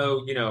do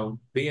know,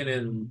 being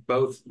in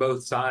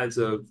both sides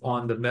of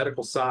on the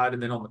medical side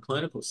and then on the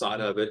clinical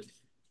side of it,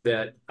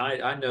 that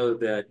I know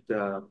that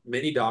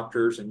many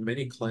doctors and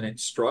many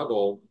clinics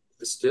struggle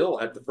still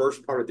at the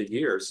first part of the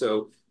year.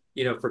 So,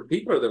 for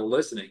people that are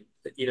listening,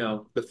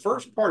 the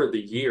first part of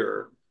the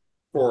year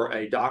for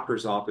a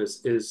doctor's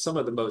office is some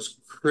of the most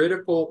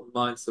critical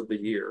months of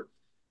the year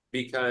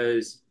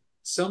because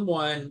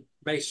someone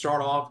may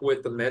start off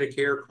with the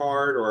Medicare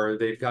card or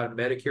they've got a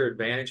Medicare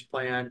Advantage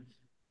plan,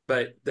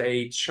 but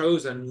they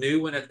chose a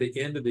new one at the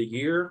end of the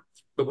year.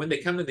 But when they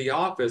come to the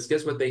office,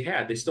 guess what they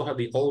had? They still have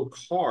the old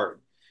card.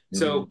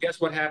 So Mhm. guess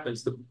what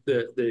happens?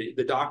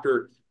 The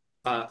doctor,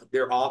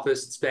 their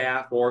office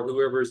staff, or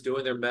whoever is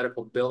doing their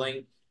medical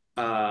billing,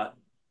 uh,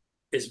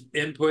 is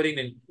inputting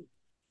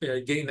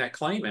and getting that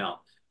claim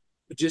out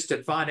just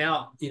to find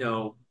out,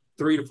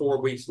 3 to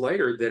 4 weeks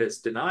later that it's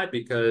denied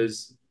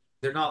because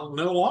they're not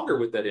no longer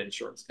with that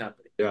insurance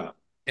company. Yeah.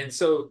 And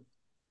so,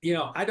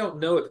 I don't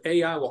know if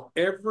AI will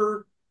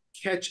ever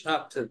catch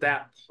up to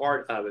that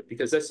part of it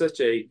because that's such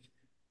a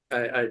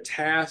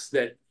task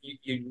that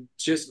you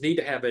just need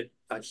to have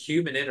a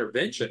human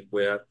intervention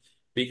with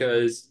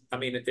because I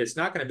mean it's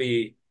not going to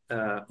be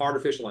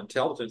artificial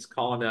intelligence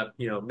calling up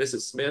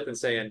Mrs. Smith and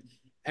saying,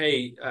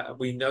 hey,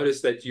 we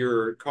noticed that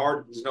your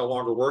card is no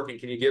longer working,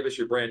 can you give us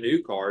your brand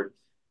new card?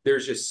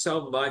 There's just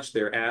so much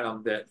there,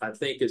 Adam, that I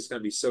think is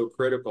going to be so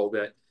critical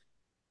that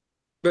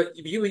but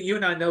you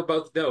and I know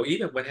both know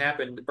even what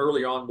happened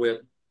early on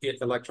with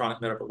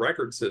electronic medical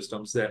record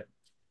systems that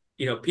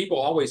people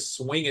always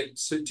swing it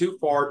too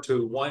far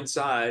to one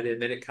side,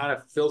 and then it kind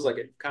of feels like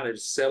it kind of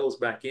settles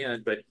back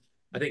in. But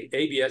I think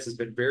ABS has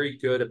been very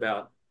good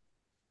about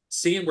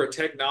seeing where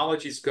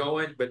technology's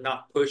going, but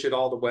not push it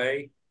all the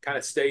way. Kind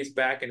of stays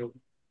back and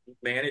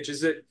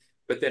manages it,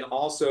 but then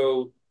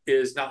also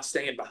is not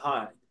staying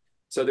behind.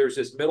 So there's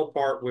this middle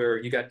part where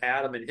you got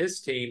Adam and his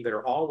team that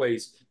are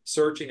always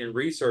searching and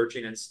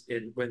researching,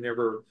 and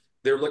whenever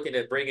they're looking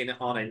at bringing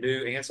on a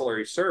new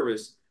ancillary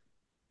service,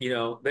 they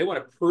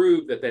want to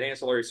prove that that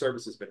ancillary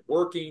service has been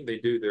working. They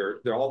do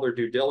their all their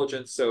due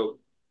diligence. So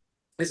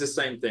it's the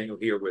same thing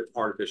here with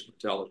artificial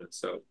intelligence.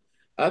 So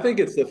I think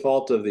it's the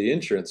fault of the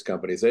insurance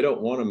companies. They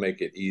don't want to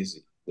make it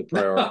easy. The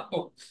priority.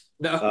 no,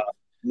 no, Uh,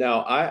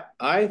 Now,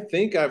 I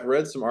think I've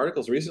read some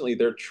articles recently.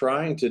 They're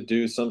trying to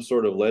do some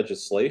sort of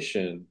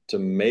legislation to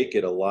make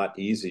it a lot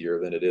easier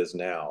than it is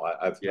now.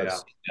 I've yeah, seen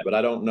that, but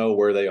I don't know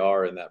where they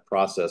are in that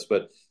process.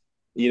 But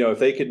if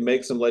they could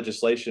make some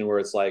legislation where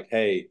it's like,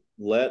 hey,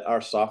 let our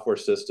software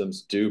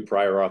systems do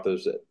prior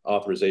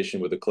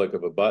authorization with a click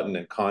of a button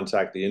and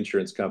contact the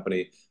insurance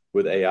company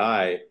with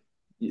AI.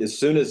 As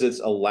soon as it's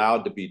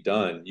allowed to be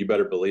done, you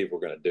better believe we're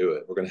going to do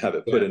it. We're going to have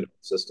it put yeah, into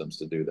systems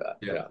to do that.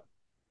 yeah. Yeah.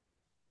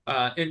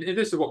 And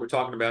this is what we're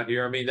talking about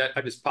here. I mean, that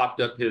I just popped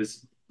up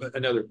his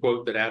another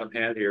quote that Adam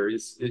had here.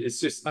 It's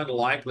just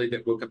unlikely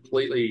that we'll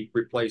completely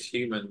replace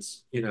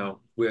humans,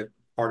 with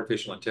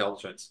artificial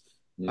intelligence.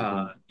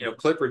 Hmm.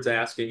 Clifford's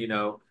asking,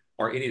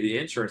 are any of the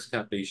insurance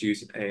companies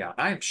using AI?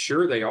 I am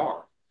sure they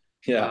are.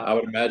 Yeah, Uh, I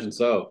would imagine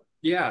so.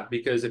 yeah,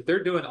 because if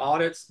they're doing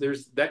audits,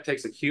 that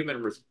takes a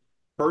human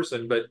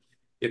person. But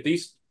if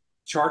these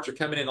charts are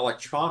coming in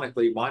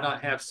electronically, why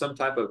not have some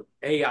type of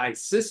AI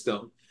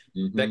system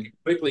that Hmm. can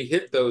quickly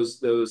hit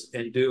those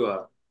and do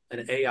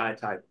an AI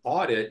type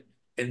audit,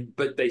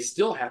 but they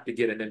still have to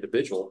get an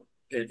individual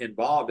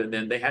involved, and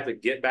then they have to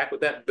get back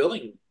with that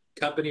billing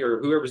company or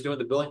whoever's doing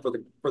the billing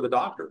for the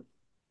doctor.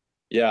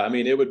 Yeah, I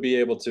mean, it would be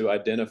able to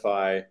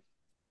identify,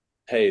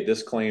 hey,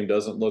 this claim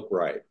doesn't look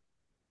right.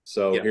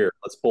 So Yeah, here,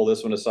 let's pull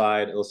this one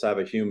aside and let's have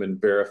a human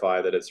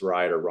verify that it's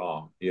right or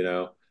wrong, you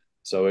know?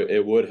 So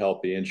it would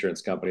help the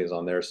insurance companies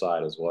on their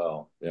side as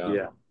well. Yeah.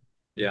 yeah,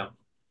 yeah.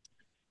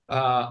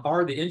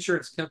 Are the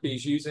insurance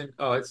companies using,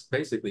 oh, it's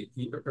basically,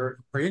 are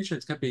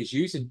insurance companies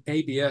using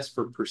ABS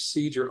for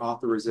procedure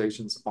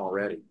authorizations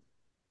already?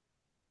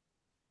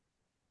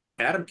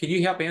 Adam, can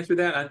you help answer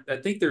that? I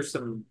think there's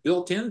some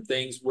built-in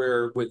things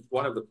where with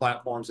one of the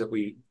platforms that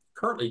we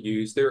currently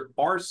use, there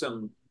are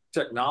some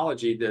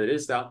technology that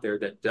is out there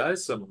that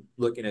does some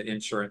looking at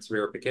insurance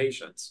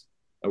verifications.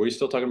 Are we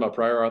still talking about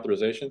prior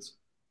authorizations?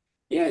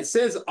 Yeah, it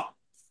says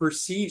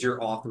procedure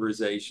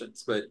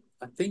authorizations, but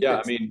I think Yeah, I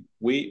that's, mean,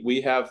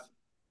 we have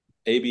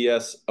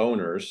ABS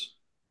owners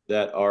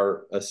that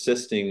are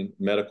assisting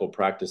medical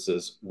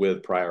practices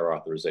with prior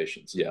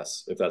authorizations.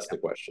 Yes, if that's the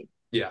question.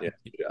 yeah, Yeah,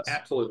 yes.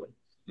 absolutely.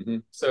 Hmm.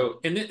 So,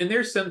 and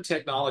there's some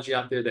technology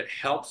out there that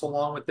helps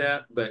along with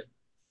that, but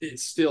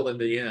it's still in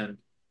the end,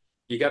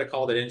 you got to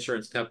call that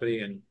insurance company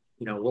and,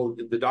 well,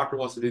 if the doctor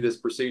wants to do this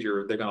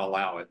procedure, they're going to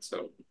allow it.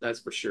 So that's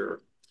for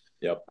sure.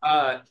 Yep.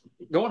 Uh,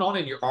 Going on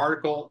in your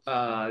article,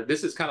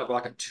 this is kind of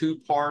like a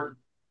two-part.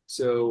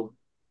 So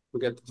we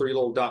got the three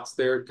little dots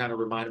there, kind of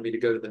reminded me to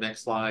go to the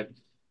next slide.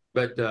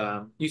 But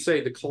you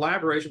say the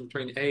collaboration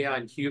between AI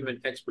and human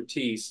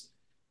expertise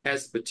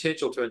has the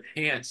potential to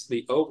enhance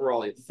the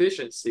overall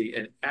efficiency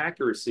and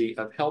accuracy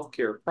of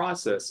healthcare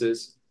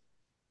processes,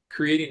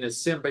 creating a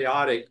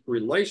symbiotic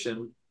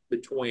relation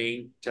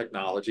between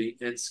technology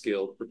and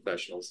skilled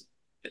professionals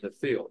in the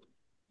field.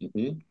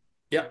 Hmm.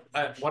 Yeah,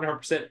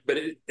 100%. But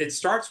it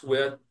starts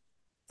with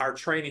our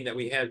training that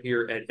we have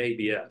here at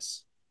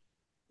ABS.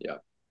 Yeah.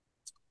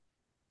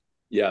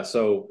 Yeah.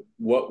 So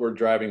what we're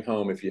driving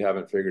home, if you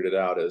haven't figured it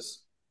out,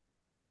 is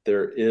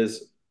there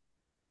is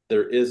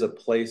there is a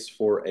place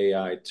for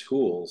AI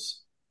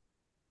tools,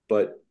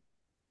 but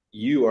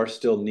you are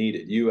still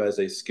needed. You, as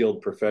a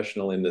skilled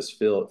professional in this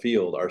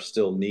field, are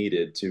still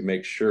needed to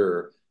make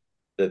sure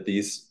that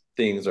these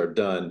things are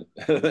done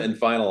and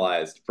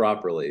finalized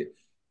properly.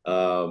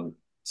 Um,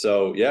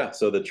 so yeah,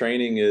 so the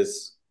training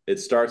is it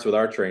starts with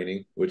our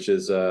training, which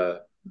is 10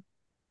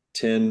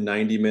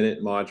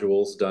 90-minute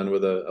modules done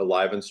with a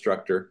live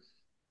instructor.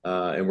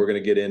 And we're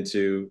going to get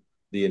into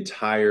the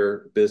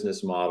entire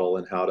business model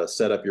and how to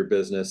set up your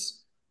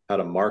business, how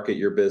to market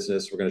your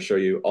business. We're going to show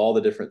you all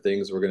the different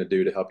things we're going to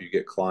do to help you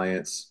get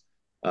clients.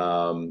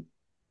 And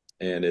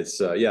it's,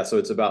 yeah, so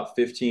it's about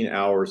 15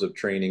 hours of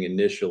training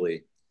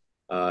initially.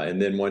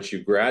 And then once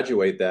you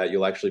graduate that,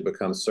 you'll actually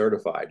become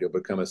certified. You'll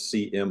become a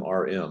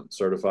CMRM,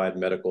 Certified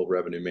Medical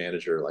Revenue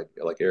Manager,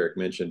 like Eric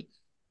mentioned.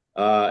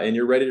 And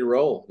you're ready to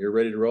roll. You're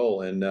ready to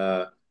roll. And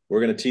we're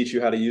going to teach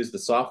you how to use the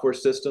software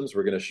systems.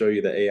 We're going to show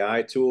you the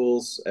AI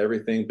tools,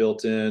 everything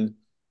built in,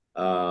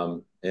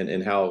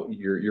 and how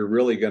you're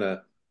really going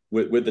to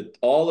with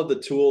all of the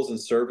tools and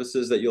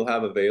services that you'll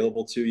have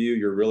available to you.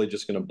 You're really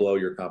just going to blow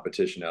your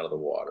competition out of the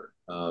water.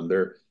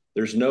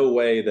 There's no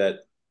way that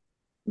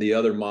the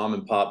other mom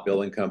and pop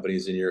billing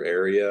companies in your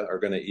area are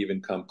going to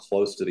even come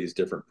close to these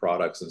different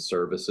products and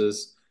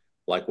services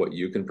like what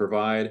you can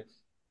provide.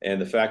 And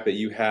the fact that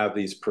you have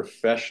these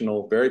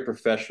professional, very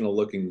professional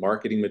looking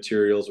marketing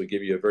materials, we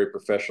give you a very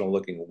professional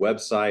looking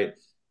website.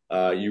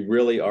 You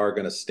really are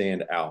going to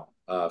stand out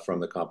from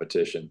the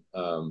competition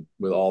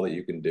with all that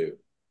you can do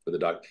for the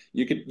doc.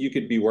 You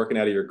could be working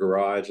out of your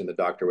garage and the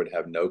doctor would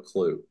have no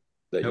clue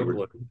that No you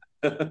clue.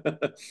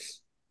 were.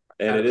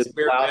 And Out it of a is a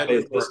spare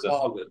bedroom cloud-based or a system.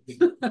 closet.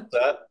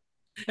 That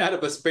Out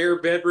of a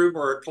spare bedroom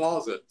or a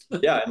closet.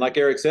 Yeah, and like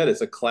Eric said, it's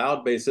a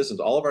cloud-based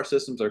systems. All of our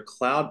systems are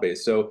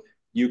cloud-based, so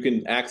you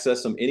can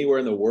access them anywhere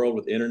in the world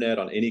with internet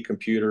on any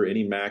computer,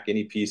 any Mac,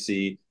 any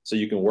PC. So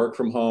you can work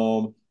from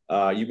home.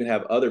 You can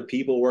have other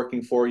people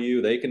working for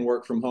you. They can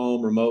work from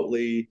home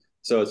remotely.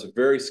 So it's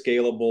very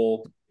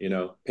scalable,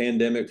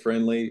 pandemic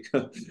friendly.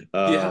 uh,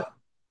 Yeah.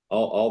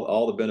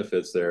 all the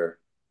benefits there.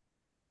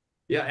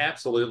 Yeah,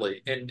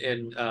 absolutely. And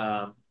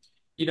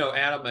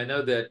Adam, I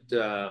know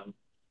that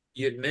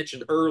you had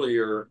mentioned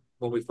earlier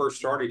when we first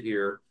started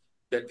here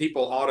that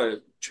people ought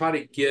to try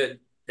to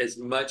get as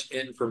much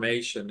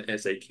information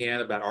as they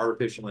can about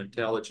artificial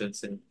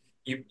intelligence. And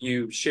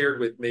you shared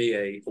with me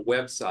a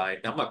website.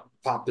 And I'm gonna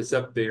pop this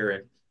up there.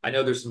 And I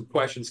know there's some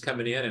questions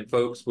coming in, and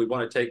folks, we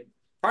want to take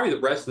probably the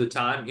rest of the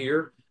time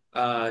here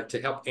to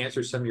help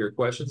answer some of your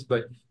questions.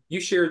 But you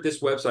shared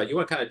this website. You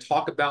want to kind of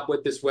talk about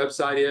what this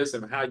website is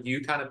and how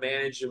you kind of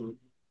manage,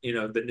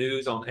 the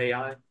news on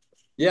AI?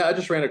 Yeah, I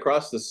just ran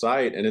across the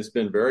site and it's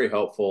been very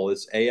helpful.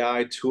 It's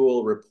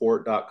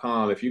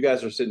aitoolreport.com. If you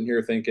guys are sitting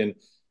here thinking,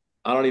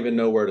 I don't even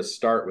know where to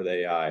start with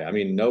AI. I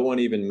mean, no one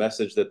even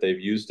messaged that they've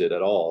used it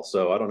at all.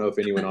 So I don't know if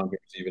anyone on here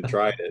has even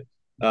tried it.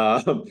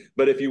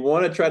 But if you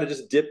want to try to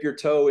just dip your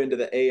toe into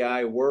the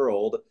AI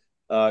world,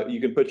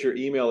 you can put your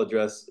email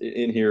address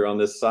in here on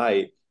this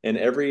site. And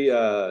every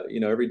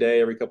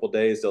day, every couple of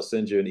days, they'll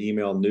send you an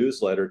email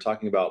newsletter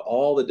talking about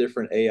all the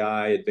different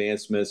AI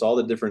advancements, all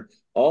of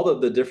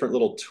the different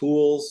little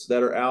tools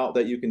that are out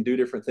that you can do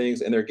different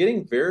things. And they're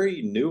getting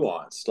very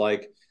nuanced.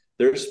 Like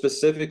there's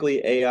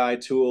specifically AI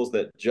tools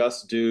that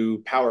just do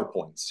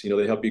PowerPoints.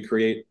 They help you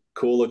create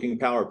cool looking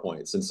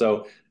PowerPoints. And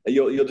so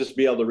you'll just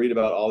be able to read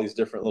about all these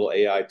different little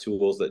AI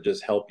tools that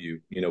just help you,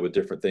 with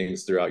different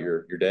things throughout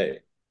your day.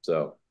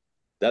 So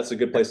that's a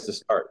good place to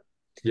start.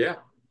 Yeah.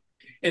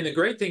 And the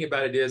great thing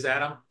about it is,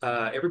 Adam,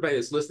 everybody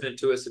that's listening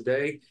to us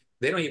today,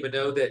 they don't even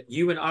know that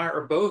you and I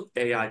are both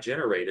AI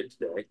generated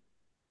today.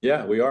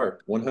 Yeah, we are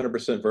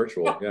 100%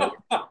 virtual. Yeah.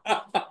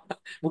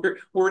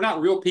 We're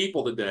not real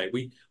people today.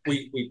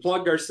 We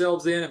plugged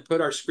ourselves in and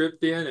put our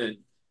script in, and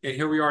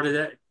here we are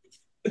today.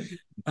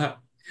 All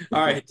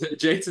right,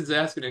 Jason's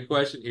asking a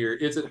question here.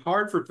 Is it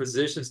hard for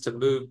physicians to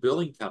move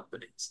billing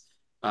companies?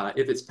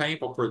 If it's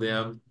painful for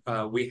them,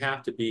 we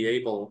have to be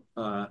able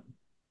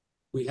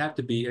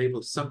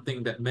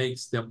something that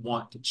makes them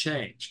want to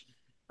change.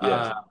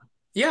 Yes.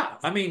 Yeah,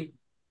 I mean,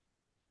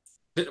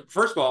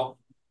 first of all,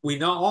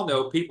 all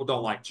know people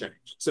don't like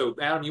change. So,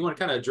 Adam, you want to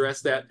kind of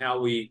address that, how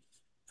we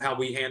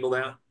handle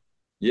that?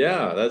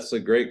 Yeah, that's a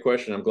great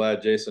question. I'm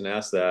glad Jason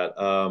asked that.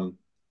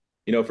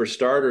 For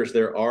starters,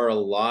 there are a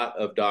lot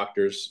of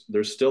doctors.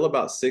 There's still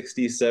about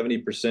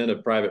 60-70%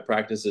 of private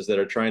practices that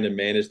are trying to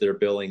manage their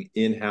billing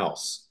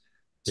in-house.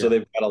 So Yeah.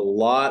 they've got a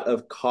lot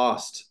of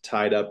cost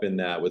tied up in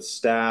that with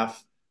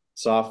staff,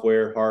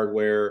 software,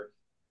 hardware.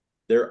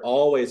 They're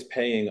always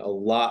paying a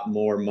lot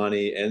more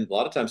money and a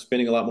lot of times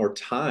spending a lot more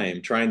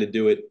time trying to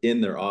do it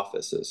in their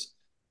offices.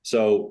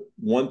 So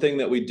one thing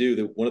that we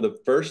do, one of the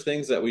first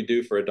things that we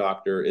do for a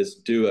doctor is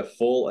do a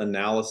full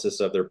analysis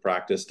of their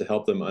practice to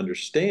help them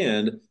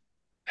understand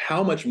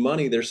how much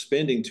money they're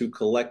spending to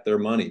collect their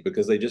money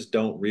because they just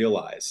don't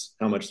realize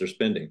how much they're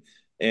spending.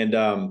 And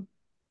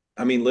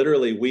I mean,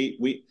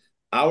 literally,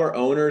 our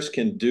owners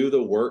can do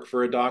the work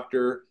for a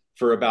doctor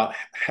for about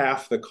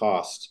half the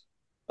cost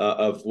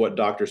of what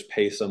doctors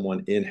pay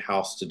someone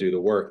in-house to do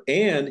the work.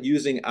 And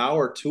using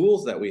our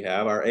tools that we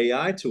have, our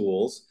AI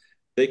tools,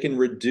 they can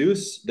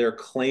reduce their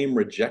claim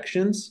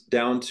rejections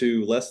down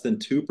to less than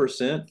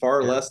 2%,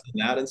 far Yeah. less than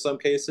that in some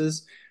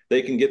cases.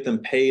 They can get them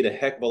paid a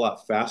heck of a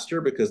lot faster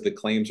because the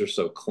claims are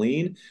so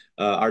clean.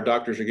 Our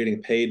doctors are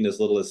getting paid in as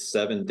little as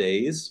 7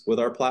 days with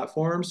our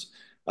platforms.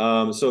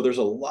 So there's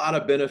a lot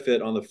of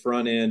benefit on the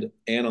front end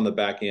and on the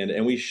back end.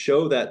 And we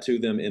show that to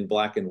them in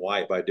black and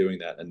white by doing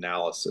that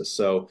analysis.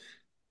 So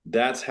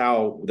that's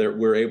how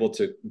we're able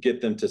to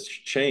get them to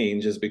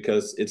change, is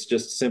because it's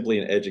just simply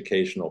an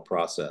educational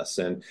process.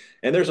 And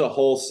there's a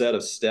whole set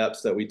of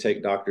steps that we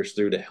take doctors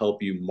through to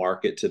help you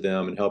market to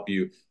them and help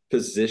you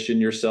position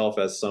yourself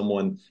as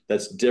someone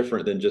that's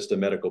different than just a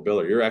medical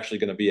biller. You're actually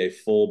going to be a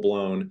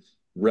full-blown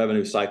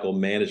revenue cycle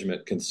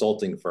management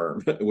consulting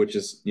firm, which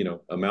is,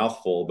 a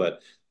mouthful, but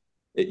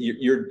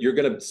you're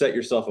going to set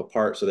yourself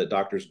apart so that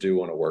doctors do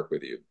want to work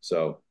with you.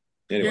 So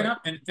anyway. Yeah,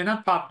 and I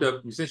popped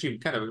up, since you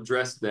kind of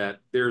addressed that,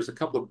 there's a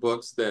couple of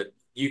books that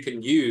you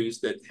can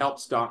use that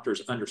helps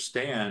doctors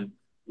understand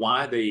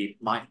why they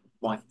might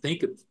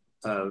think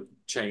of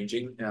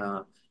changing.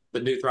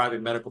 The New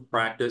Thriving Medical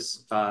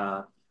Practice,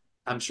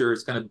 I'm sure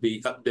it's going to be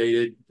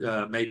updated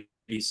maybe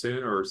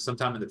soon or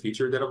sometime in the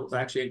future that will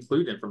actually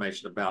include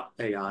information about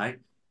AI.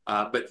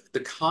 But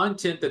the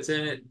content that's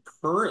in it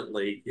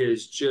currently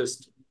is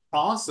just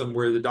awesome,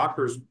 where the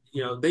doctors,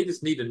 they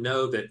just need to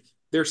know that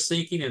they're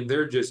sinking and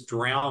they're just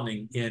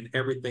drowning in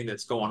everything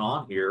that's going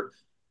on here.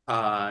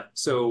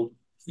 So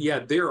yeah,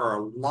 there are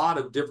a lot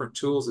of different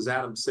tools, as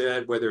Adam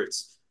said, whether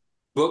it's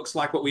books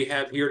like what we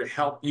have here to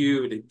help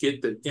you to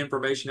get the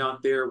information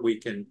out there.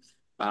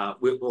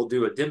 We'll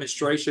do a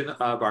demonstration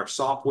of our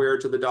software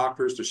to the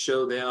doctors to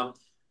show them.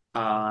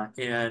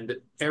 And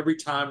every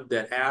time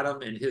that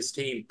Adam and his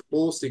team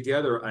pulls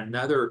together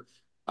another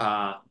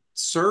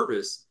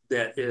service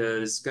that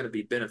is going to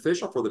be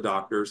beneficial for the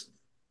doctors,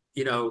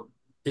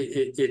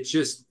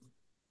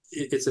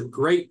 it's a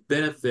great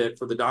benefit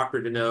for the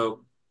doctor to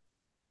know.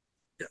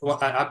 Well,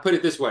 I put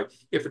it this way: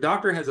 if a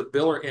doctor has a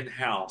biller in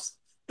house,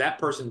 that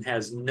person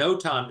has no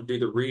time to do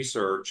the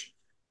research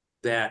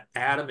that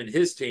Adam and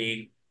his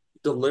team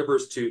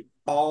delivers to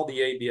all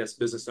the ABS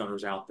business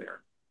owners out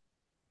there,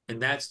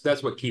 and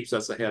that's what keeps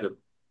us ahead of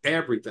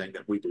everything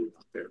that we do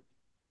out there.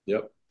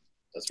 Yep,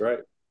 that's right.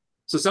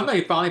 So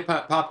somebody finally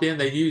popped in.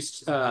 They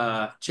used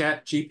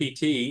Chat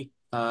GPT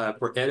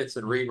for edits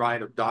and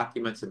rewrite of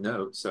documents and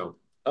notes. So,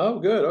 Oh,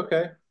 good.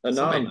 Okay.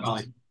 somebody Anonymous.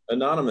 finally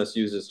Anonymous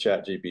uses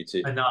Chat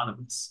GPT.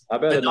 anonymous. I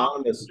bet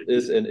Anonymous.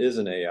 Anonymous is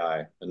an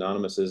AI.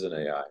 Anonymous is an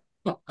AI.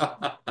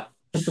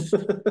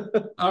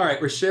 All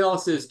right. Rochelle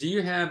says, do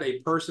you have a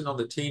person on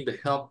the team to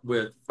help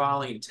with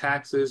filing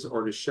taxes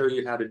or to show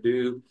you how to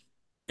do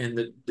and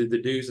the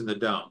do's and the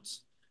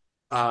don'ts?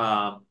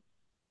 Not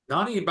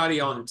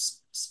anybody on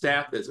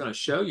staff that's going to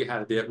show you how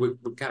to do it. We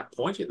kind of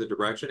point you in the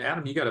direction.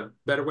 Adam, you got a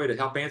better way to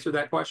help answer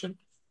that question?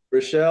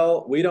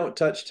 Rochelle, we don't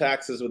touch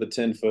taxes with a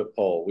 10-foot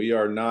pole. We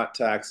are not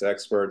tax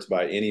experts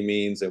by any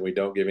means, and we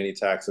don't give any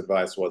tax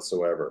advice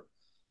whatsoever.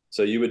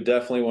 So you would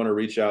definitely want to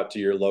reach out to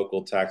your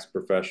local tax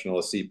professional,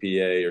 a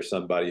CPA, or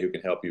somebody who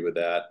can help you with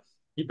that.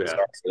 You bet.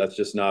 Sorry, that's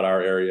just not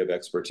our area of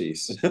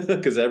expertise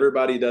because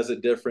everybody does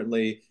it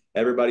differently.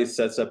 Everybody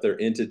sets up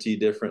their entity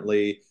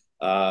differently.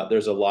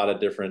 There's a lot of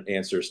different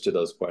answers to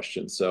those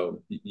questions.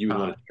 So you would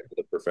want to check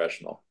with a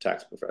professional,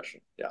 tax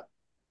professional. Yeah.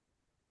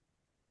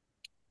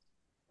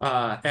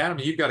 Adam,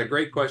 you've got a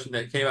great question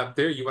that came up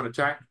there. You want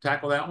to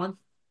tackle that one?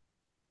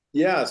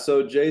 Yeah.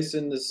 So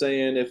Jason is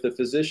saying if the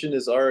physician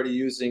is already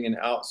using an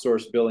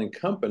outsourced billing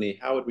company,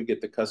 how would we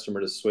get the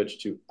customer to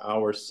switch to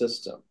our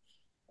system?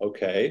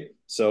 Okay.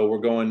 So we're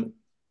going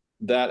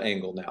that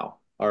angle now.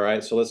 All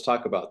right. So let's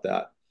talk about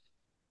that.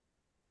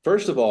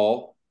 First of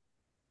all,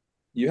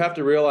 you have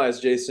to realize,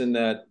 Jason,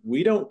 that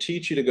we don't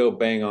teach you to go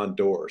bang on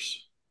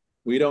doors.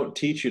 We don't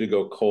teach you to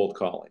go cold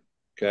calling.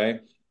 Okay.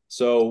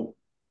 So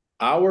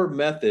our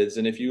methods,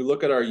 and if you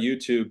look at our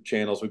YouTube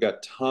channels, we've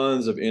got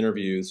tons of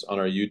interviews on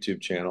our YouTube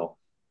channel.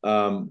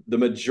 The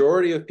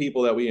majority of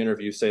people that we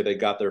interview say they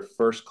got their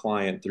first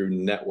client through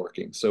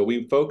networking. So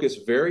we focus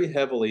very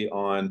heavily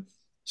on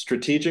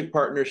strategic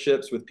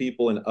partnerships with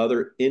people in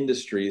other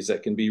industries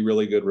that can be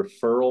really good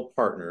referral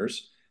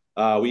partners.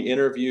 We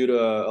interviewed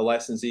a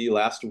licensee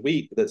last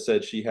week that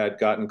said she had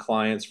gotten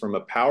clients from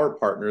a power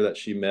partner that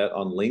she met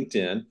on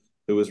LinkedIn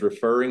who was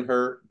referring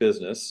her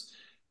business.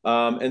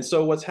 And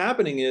so what's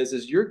happening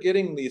is you're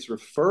getting these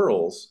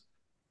referrals,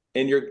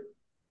 and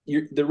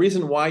the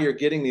reason why you're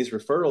getting these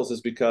referrals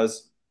is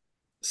because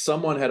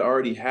someone had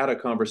already had a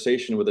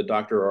conversation with a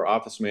doctor or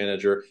office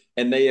manager,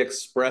 and they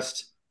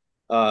expressed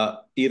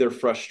either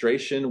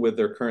frustration with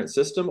their current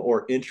system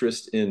or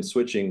interest in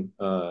switching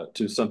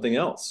to something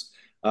else.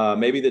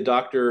 Maybe the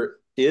doctor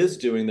is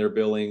doing their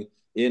billing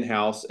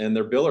in-house and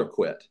their biller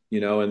quit,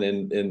 and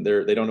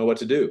they don't know what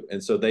to do.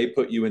 And so they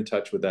put you in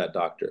touch with that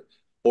doctor.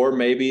 Or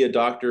maybe a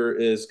doctor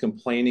is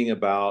complaining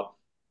about,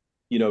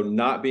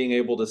 not being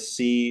able to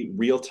see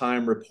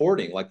real-time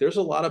reporting. Like there's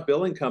a lot of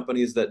billing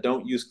companies that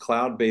don't use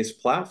cloud-based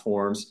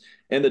platforms,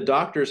 and the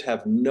doctors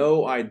have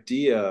no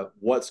idea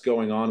what's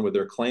going on with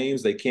their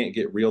claims. They can't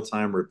get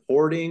real-time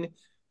reporting.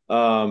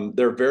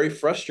 They're very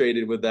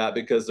frustrated with that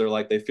because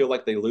they feel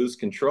like they lose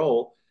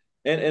control.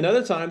 And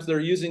other times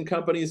they're using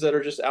companies that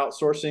are just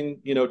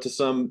outsourcing, to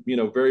some,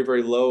 very,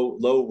 very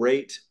low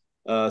rate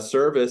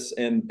service,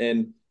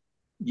 and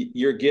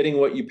you're getting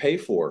what you pay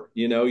for.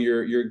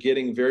 You're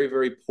getting very,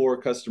 very poor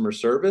customer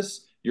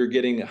service. You're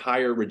getting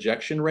higher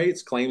rejection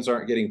rates. Claims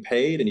aren't getting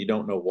paid, and you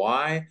don't know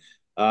why.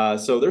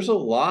 So there's a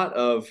lot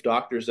of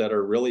doctors that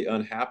are really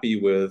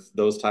unhappy with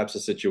those types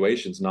of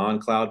situations,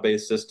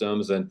 non-cloud-based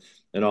systems and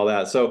all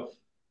that. So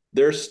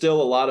there's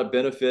still a lot of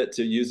benefit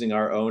to using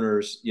our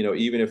owners,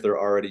 even if they're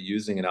already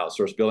using an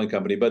outsourced billing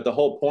company. But the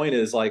whole point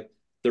is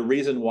the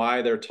reason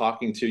why they're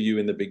talking to you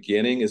in the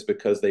beginning is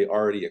because they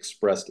already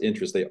expressed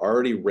interest. They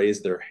already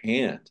raised their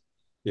hand.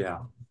 Yeah.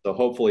 So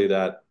hopefully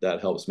that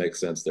helps make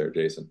sense there,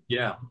 Jason.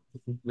 Yeah.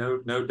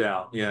 No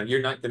doubt. Yeah.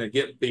 You're not going to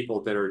get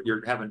people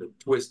you're having to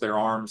twist their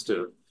arms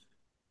to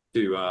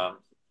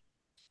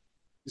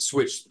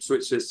switch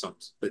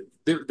systems, but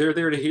they're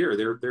there to hear.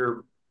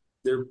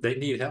 They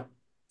need help.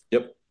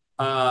 Yep.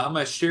 I'm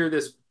going to share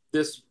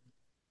this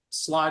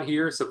slide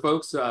here. So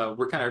folks,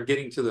 we're kind of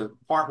getting to the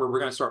part where we're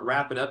going to start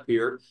wrapping up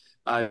here.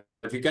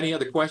 If you've got any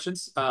other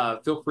questions,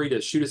 feel free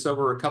to shoot us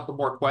over a couple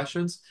more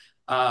questions.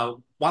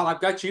 While I've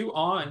got you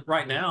on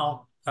right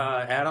now,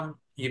 Adam,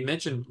 you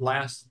mentioned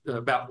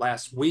about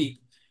last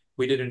week,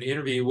 we did an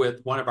interview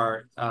with one of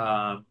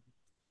our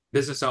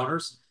business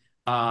owners.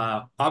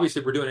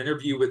 Obviously, we're doing an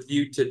interview with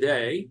you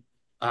today,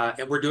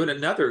 and we're doing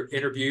another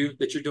interview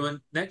that you're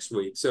doing next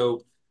week.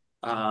 So,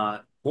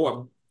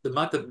 boy, the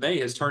month of May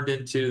has turned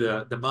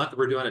into the month that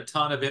we're doing a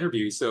ton of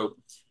interviews. So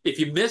if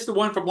you missed the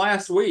one from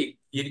last week,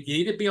 you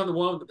need to be on the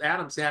one that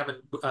Adam's having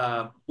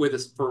with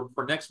us for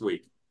next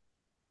week.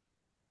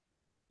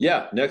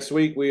 Yeah, next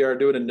week we are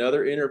doing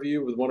another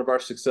interview with one of our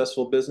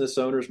successful business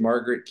owners,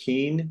 Margaret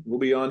Keene will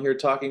be on here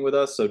talking with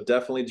us. So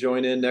definitely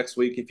join in next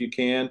week if you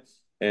can,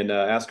 and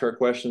ask her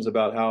questions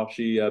about how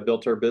she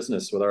built her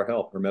business with our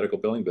help, her medical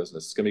billing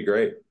business. It's going to be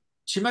great.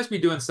 She must be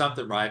doing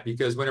something right,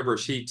 because whenever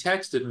she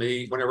texted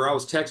me, whenever I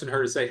was texting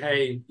her to say,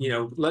 hey,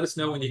 let us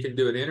know when you can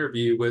do an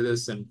interview with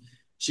us. And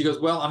she goes,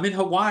 well, I'm in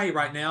Hawaii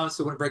right now.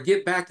 So whenever I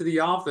get back to the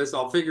office,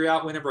 I'll figure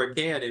out whenever I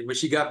can. And when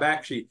she got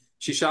back, she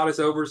shot us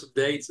over some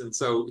dates. And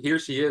so here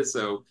she is.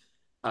 So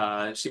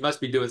she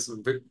must be doing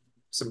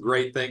some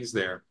great things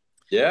there.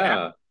 Yeah.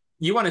 Now,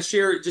 you want to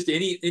share just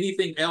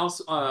anything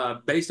else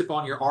based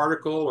upon your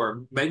article,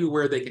 or maybe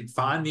where they can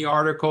find the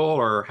article,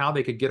 or how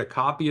they could get a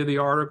copy of the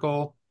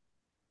article?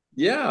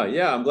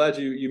 Yeah. I'm glad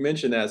you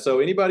mentioned that. So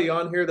anybody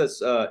on here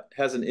that's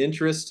has an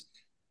interest,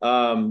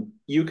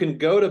 you can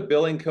go to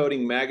Billing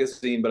Coding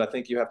Magazine, but I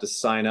think you have to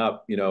sign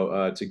up,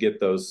 to get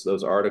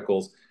those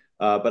articles.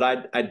 But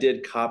I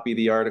did copy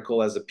the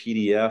article as a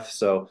PDF.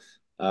 So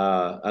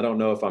I don't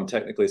know if I'm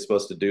technically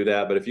supposed to do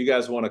that, but if you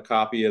guys want a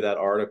copy of that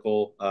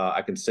article,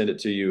 I can send it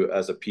to you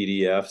as a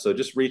PDF. So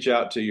just reach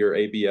out to your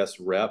ABS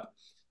rep,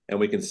 and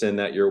we can send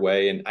that your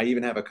way. And I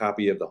even have a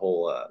copy of the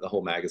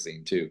whole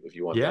magazine too, if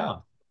you want that. Yeah.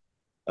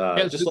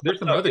 Yeah, Just let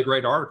there's me some other know.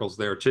 great articles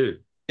there too.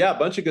 Yeah, a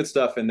bunch of good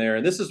stuff in there.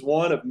 And this is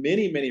one of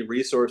many, many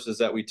resources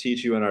that we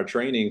teach you in our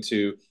training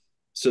to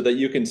so that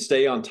you can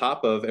stay on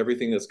top of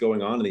everything that's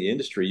going on in the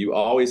industry. You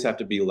always have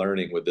to be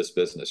learning with this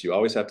business. You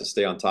always have to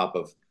stay on top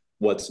of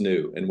what's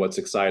new and what's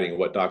exciting,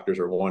 what doctors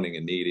are wanting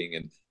and needing.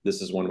 And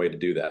this is one way to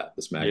do that,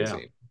 this Yeah.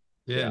 magazine.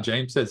 Yeah. Yeah. And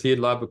James says he'd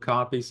love a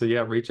copy. So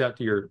yeah, reach out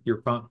to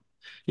your phone.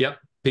 Yep.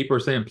 People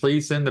are saying,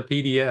 please send the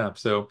PDF.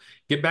 So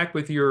get back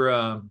with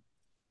your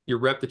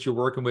rep that you're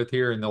working with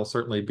here, and they'll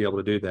certainly be able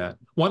to do that.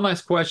 One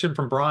last question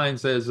from Brian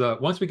says,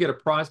 once we get a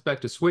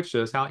prospect to switch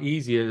to us, how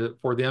easy is it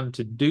for them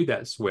to do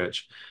that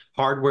switch?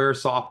 Hardware,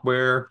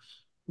 software,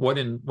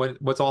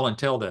 what's all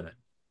entailed in it?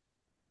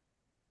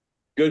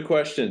 Good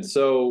question.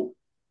 So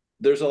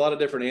there's a lot of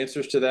different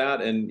answers to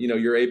that. And,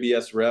 your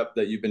ABS rep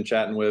that you've been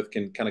chatting with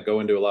can kind of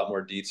go into a lot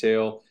more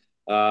detail.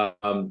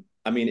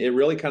 I mean, it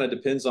really kind of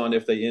depends on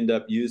if they end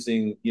up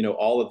using,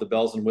 all of the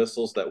bells and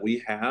whistles that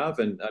we have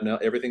and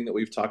everything that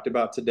we've talked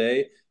about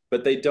today,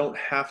 but they don't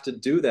have to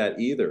do that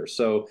either.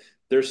 So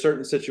there's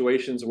certain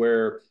situations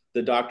where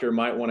the doctor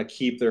might want to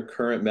keep their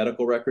current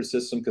medical record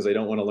system because they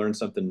don't want to learn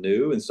something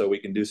new. And so we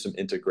can do some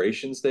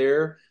integrations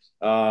there.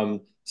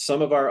 Some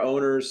of our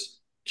owners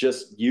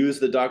just use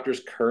the doctor's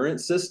current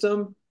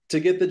system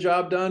to get the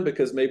job done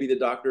because maybe the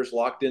doctor's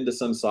locked into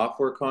some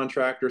software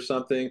contract or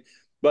something.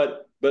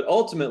 But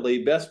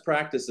ultimately, best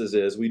practices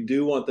is we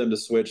do want them to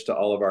switch to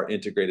all of our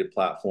integrated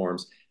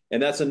platforms.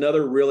 And that's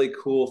another really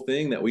cool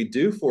thing that we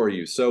do for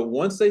you. So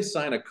once they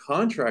sign a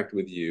contract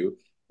with you,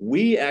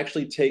 we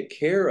actually take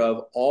care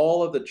of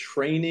all of the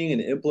training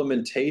and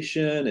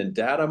implementation and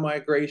data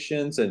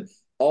migrations and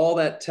all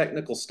that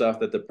technical stuff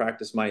that the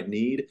practice might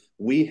need.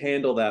 We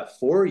handle that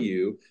for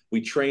you.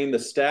 We train the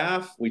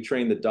staff, we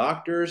train the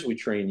doctors, we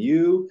train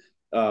you.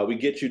 We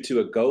get you to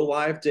a go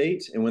live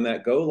date, and when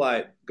that go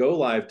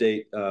live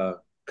date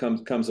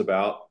comes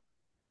about,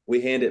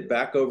 we hand it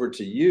back over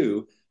to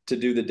you to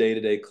do the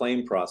day-to-day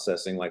claim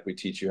processing like we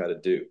teach you how to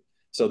do.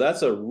 So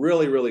that's a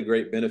really, really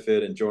great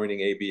benefit in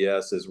joining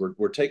ABS is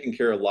we're taking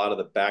care of a lot of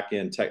the back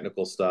end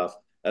technical stuff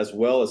as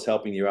well as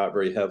helping you out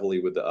very heavily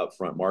with the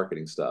upfront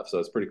marketing stuff. So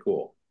it's pretty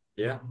cool.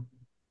 Yeah.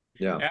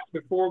 Yeah.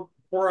 Before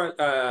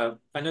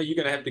I know you're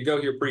going to have to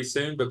go here pretty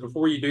soon, but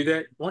before you do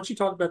that, why don't you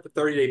talk about the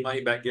 30-day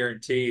money back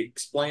guarantee,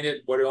 explain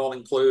it, what it all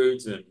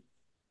includes, and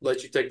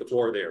let you take the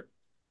floor there.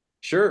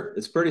 Sure.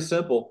 It's pretty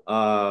simple.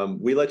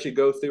 We let you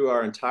go through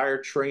our entire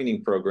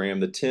training program,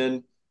 the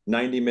 10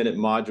 90-minute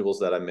modules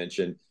that I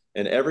mentioned,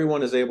 and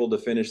everyone is able to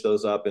finish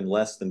those up in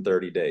less than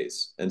 30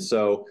 days. And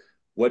so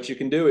what you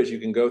can do is you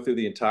can go through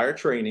the entire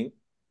training,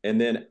 and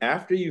then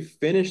after you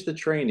finish the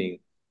training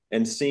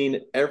and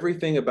seen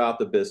everything about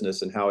the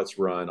business and how it's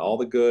run, all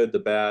the good, the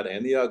bad,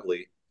 and the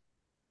ugly,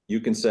 you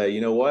can say,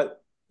 you know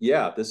what?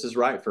 Yeah, this is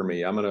right for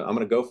me. I'm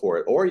gonna go for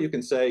it. Or you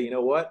can say, you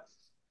know what?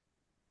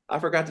 I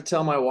forgot to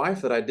tell my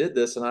wife that I did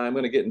this and I'm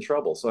going to get in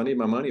trouble. So I need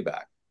my money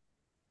back.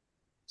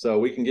 So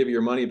we can give you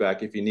your money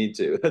back if you need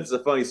to. That's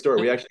a funny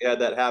story. We actually had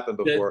that happen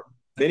before.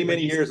 Many,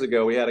 many years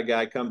ago, we had a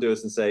guy come to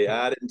us and say,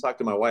 I didn't talk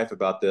to my wife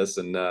about this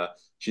and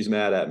she's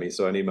mad at me.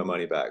 So I need my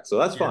money back. So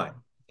that's fine.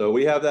 So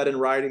we have that in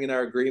writing in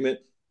our agreement.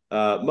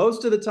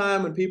 Most of the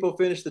time when people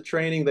finish the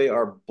training, they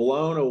are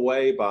blown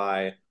away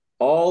by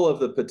all of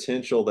the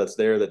potential that's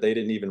there that they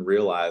didn't even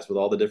realize with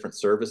all the different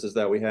services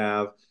that we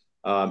have.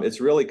 It's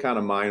really kind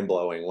of mind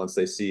blowing once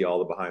they see all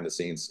the behind the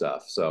scenes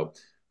stuff. So,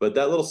 but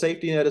that little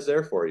safety net is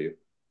there for you.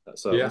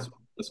 So that's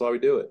why we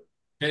do it.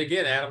 And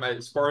again, Adam,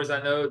 as far as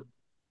I know,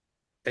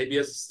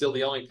 ABS is still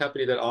the only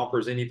company that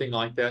offers anything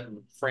like that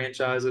in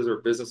franchises or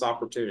business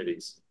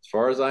opportunities. As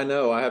far as I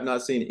know, I have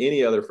not seen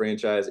any other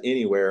franchise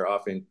anywhere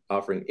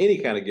offering any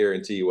kind of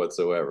guarantee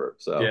whatsoever.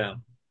 So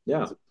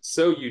yeah,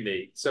 so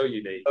unique, so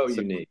unique, so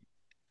unique.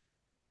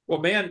 Well,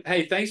 man,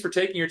 hey, thanks for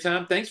taking your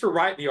time. Thanks for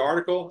writing the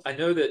article. I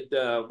know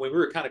that when we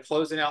were kind of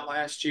closing out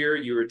last year,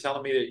 you were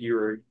telling me that you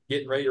were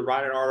getting ready to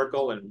write an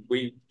article, and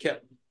we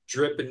kept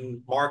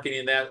dripping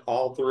marketing that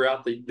all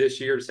throughout this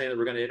year, saying that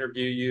we're going to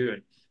interview you.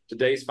 And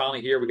today's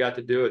finally here. We got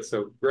to do it.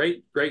 So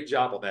great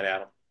job on that,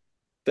 Adam.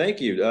 Thank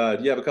you. Do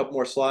you have a couple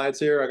more slides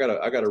here?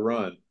 I gotta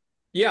run.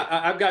 Yeah,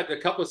 I've got a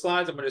couple of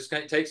slides. I'm going to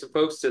just take some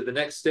folks to the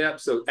next step.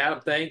 So,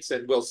 Adam, thanks,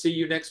 and we'll see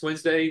you next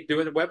Wednesday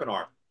doing the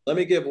webinar. Let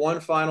me give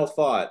one final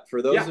thought.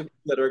 For those of you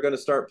that are going to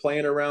start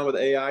playing around with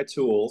AI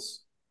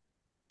tools,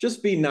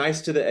 just be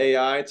nice to the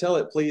AI. Tell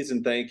it please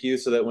and thank you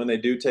so that when they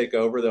do take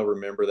over, they'll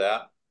remember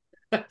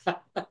that.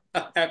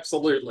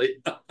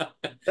 Absolutely.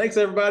 Thanks,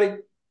 everybody.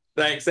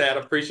 Thanks,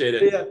 Adam. Appreciate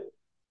it. Yeah.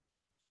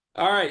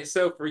 All right.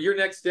 So for your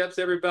next steps,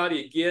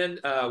 everybody, again,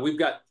 we've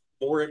got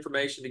more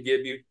information to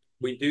give you.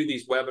 We do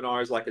these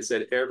webinars, like I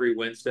said, every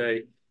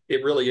Wednesday.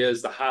 It really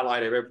is the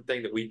highlight of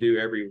everything that we do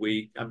every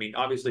week. I mean,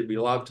 obviously, we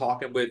love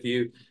talking with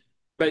you,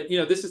 but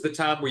this is the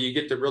time where you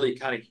get to really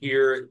kind of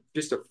hear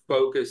just a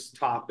focused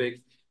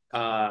topic.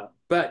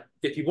 But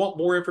if you want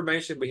more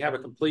information, we have a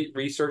complete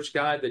research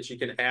guide that you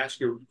can ask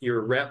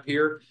your rep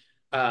here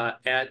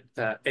at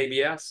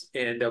ABS,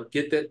 and they'll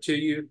get that to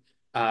you.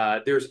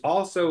 There's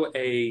also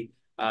a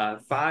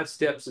 5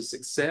 steps to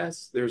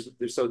success. There's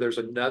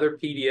another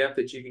PDF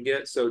that you can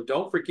get. So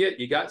don't forget,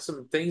 you got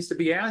some things to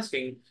be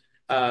asking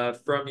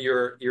from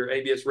your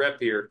ABS rep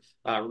here.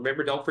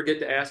 Remember, don't forget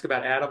to ask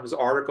about Adam's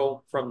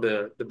article from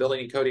the Billing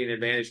and Coding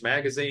Advantage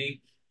magazine.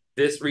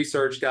 This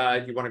research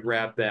guide, you want to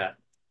grab that.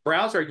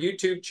 Browse our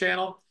YouTube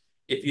channel.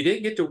 If you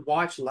didn't get to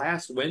watch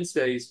last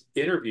Wednesday's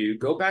interview,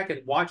 go back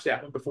and watch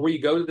that one before you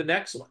go to the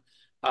next one.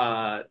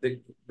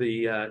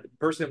 The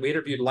person that we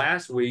interviewed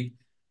last week,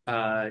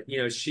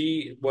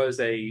 she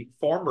was a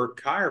former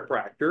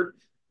chiropractor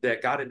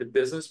that got into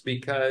business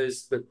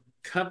because the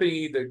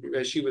company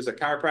that she was a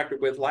chiropractor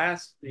with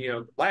last, they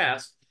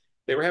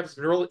were having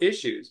some real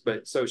issues.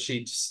 But so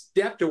she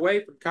stepped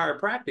away from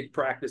chiropractic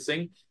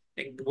practicing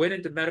and went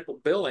into medical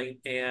billing.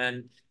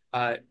 And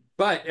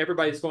but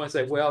everybody's going to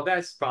say, well,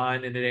 that's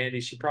fine. And then Andy,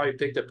 she probably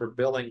picked up her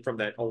billing from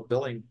that old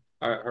billing,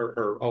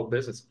 her old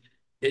business.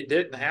 It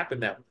didn't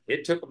happen that way.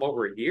 It took them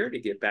over a year to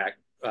get back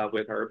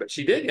with her, but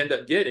she did end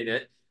up getting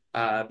it.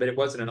 But it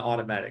wasn't an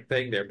automatic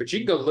thing there. But you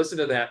can go listen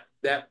to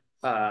that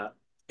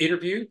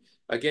interview.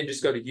 Again,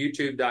 just go to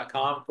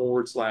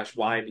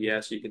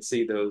youtube.com/YBS. You can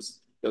see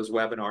those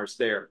webinars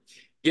there.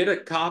 Get a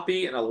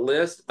copy and a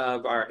list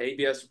of our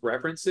ABS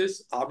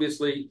references.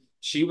 Obviously,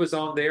 she was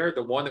on there.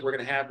 The one that we're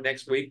going to have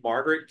next week,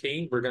 Margaret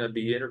King, we're going to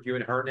be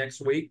interviewing her next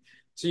week.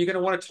 So you're going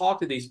to want to talk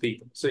to these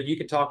people. So you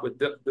can talk with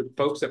the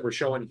folks that we're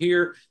showing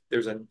here.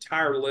 There's an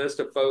entire list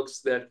of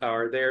folks that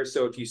are there.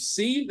 So if you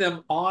see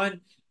them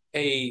on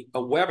a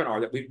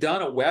webinar, that we've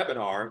done a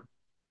webinar,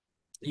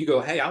 you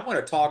go, hey, I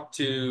want to talk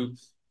to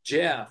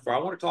Jeff, or I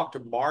want to talk to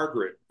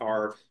Margaret,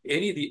 or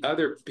any of the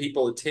other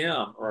people,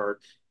 Tim, or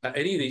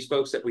any of these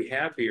folks that we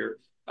have here,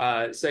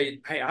 say,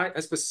 hey, I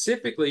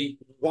specifically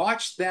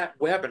watched that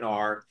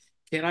webinar.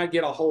 Can I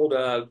get a hold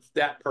of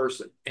that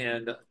person?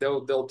 And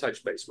they'll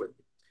touch base with you.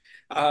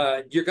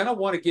 You're going to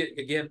want to get,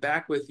 again,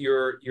 back with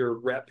your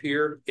rep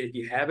here if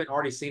you haven't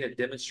already seen a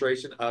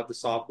demonstration of the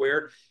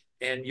software.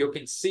 And you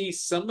can see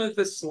some of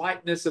the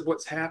slightness of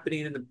what's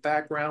happening in the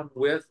background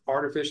with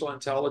artificial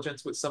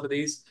intelligence with some of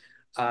these.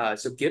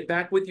 So get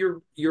back with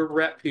your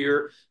rep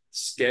here,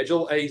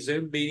 schedule a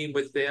Zoom meeting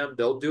with them.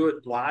 They'll do a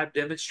live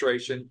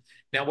demonstration.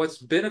 Now, what's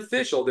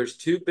beneficial, there's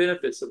 2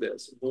 benefits of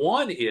this.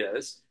 One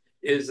is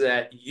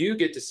that you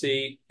get to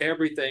see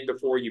everything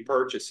before you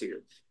purchase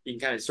here. You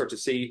can kind of start to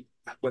see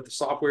what the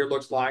software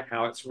looks like,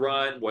 how it's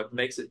run, what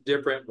makes it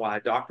different, why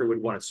a doctor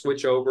would want to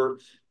switch over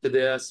to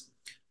this.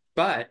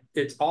 But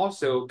it's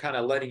also kind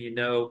of letting you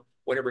know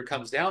whenever it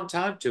comes down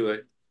time to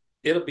it,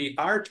 it'll be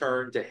our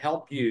turn to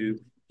help you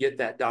get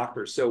that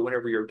doctor. So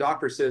whenever your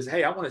doctor says,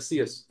 hey, I want to see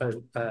a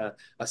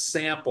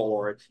sample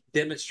or a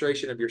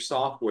demonstration of your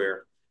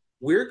software,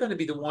 we're going to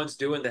be the ones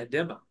doing that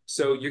demo.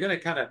 So you're going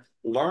to kind of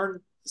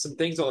learn some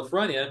things on the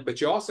front end,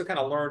 but you also kind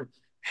of learn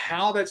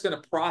how that's going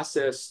to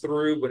process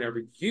through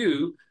whenever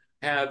you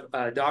have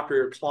a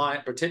doctor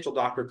client, potential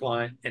doctor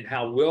client, and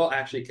how we'll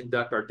actually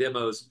conduct our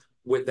demos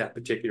with that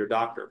particular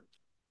doctor.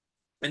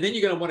 And then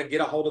you're going to want to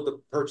get a hold of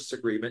the purchase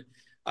agreement.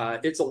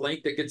 It's a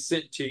link that gets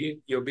sent to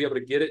you. You'll be able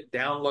to get it,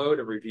 download,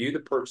 and review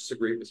the purchase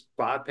agreement. It's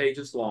 5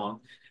 pages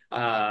long.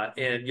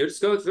 And you'll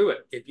just go through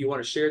it. If you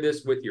want to share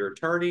this with your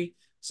attorney,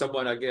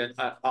 someone, again,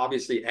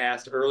 obviously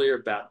asked earlier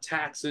about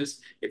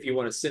taxes. If you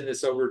want to send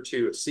this over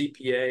to a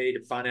CPA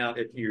to find out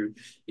if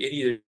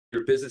any of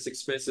your business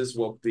expenses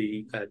will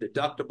be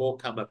deductible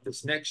come up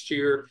this next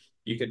year,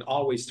 you can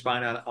always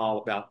find out all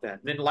about that.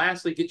 And then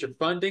lastly, get your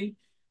funding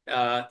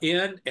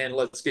in, and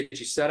let's get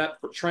you set up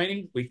for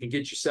training. We can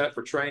get you set up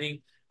for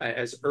training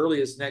as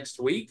early as next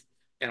week.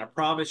 And I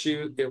promise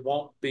you, it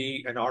won't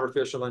be an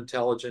artificial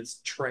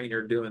intelligence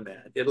trainer doing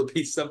that. It'll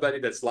be somebody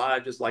that's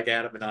live, just like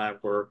Adam and I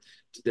were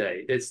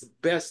today. It's the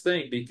best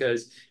thing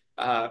because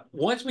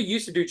once we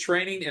used to do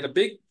training in a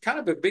big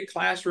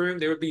classroom,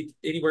 there would be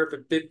anywhere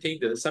from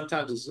 15 to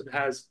sometimes it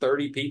has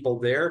 30 people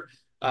there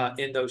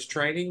in those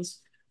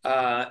trainings.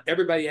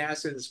 Everybody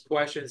asking us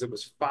questions. It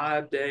was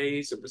 5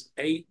 days. It was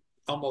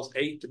almost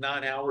 8 to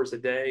 9 hours a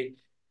day.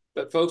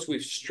 But folks,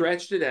 we've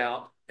stretched it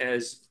out.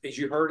 As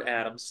you heard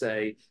Adam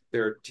say,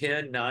 there are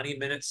 10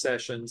 90-minute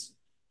sessions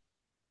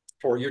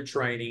for your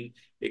training.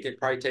 It can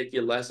probably take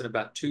you less than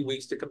about 2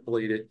 weeks to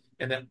complete it.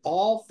 And that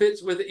all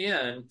fits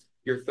within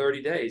your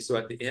 30 days. So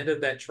at the end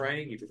of that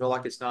training, if you feel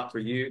like it's not for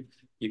you,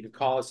 you can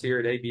call us here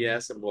at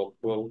ABS and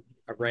we'll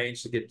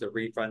arrange to get the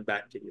refund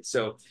back to you.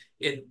 So,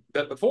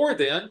 but before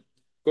then,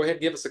 go ahead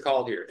and give us a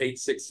call here,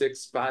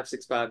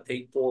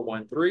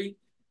 866-565-8413.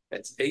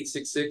 That's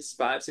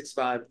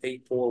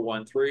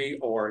 866-565-8413,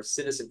 or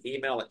send us an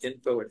email at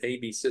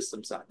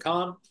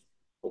info@absystems.com.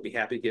 We'll be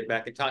happy to get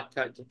back in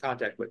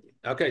contact with you.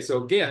 Okay,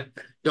 so again,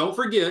 don't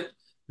forget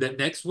that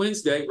next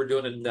Wednesday we're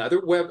doing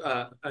another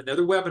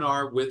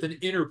webinar with an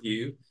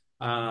interview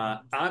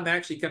I'm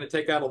actually going to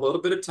take out a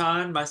little bit of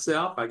time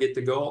myself. I get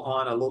to go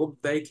on a little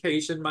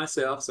vacation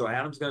myself. So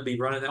Adam's going to be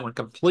running that one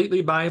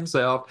completely by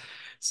himself.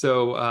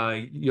 So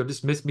you'll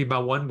just miss me by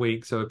 1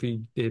 week. So if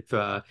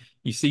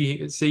you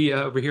see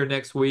over here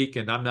next week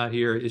and I'm not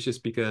here, it's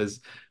just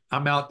because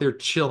I'm out there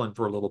chilling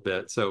for a little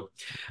bit. So,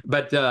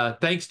 but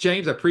thanks,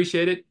 James. I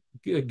appreciate it.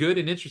 Good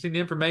and interesting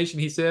information.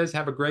 He says,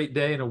 have a great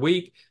day and a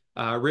week.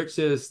 Rich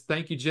says,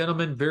 thank you,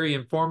 gentlemen. Very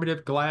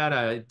informative. Glad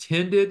I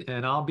attended,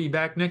 and I'll be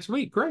back next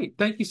week. Great.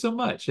 Thank you so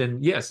much.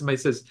 And yes, somebody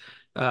says,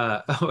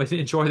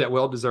 enjoy that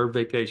well-deserved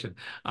vacation.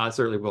 I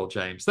certainly will,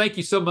 James. Thank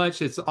you so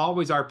much. It's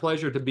always our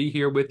pleasure to be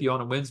here with you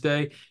on a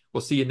Wednesday.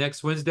 We'll see you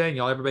next Wednesday, and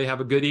y'all, everybody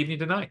have a good evening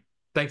tonight.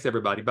 Thanks,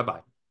 everybody.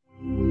 Bye-bye.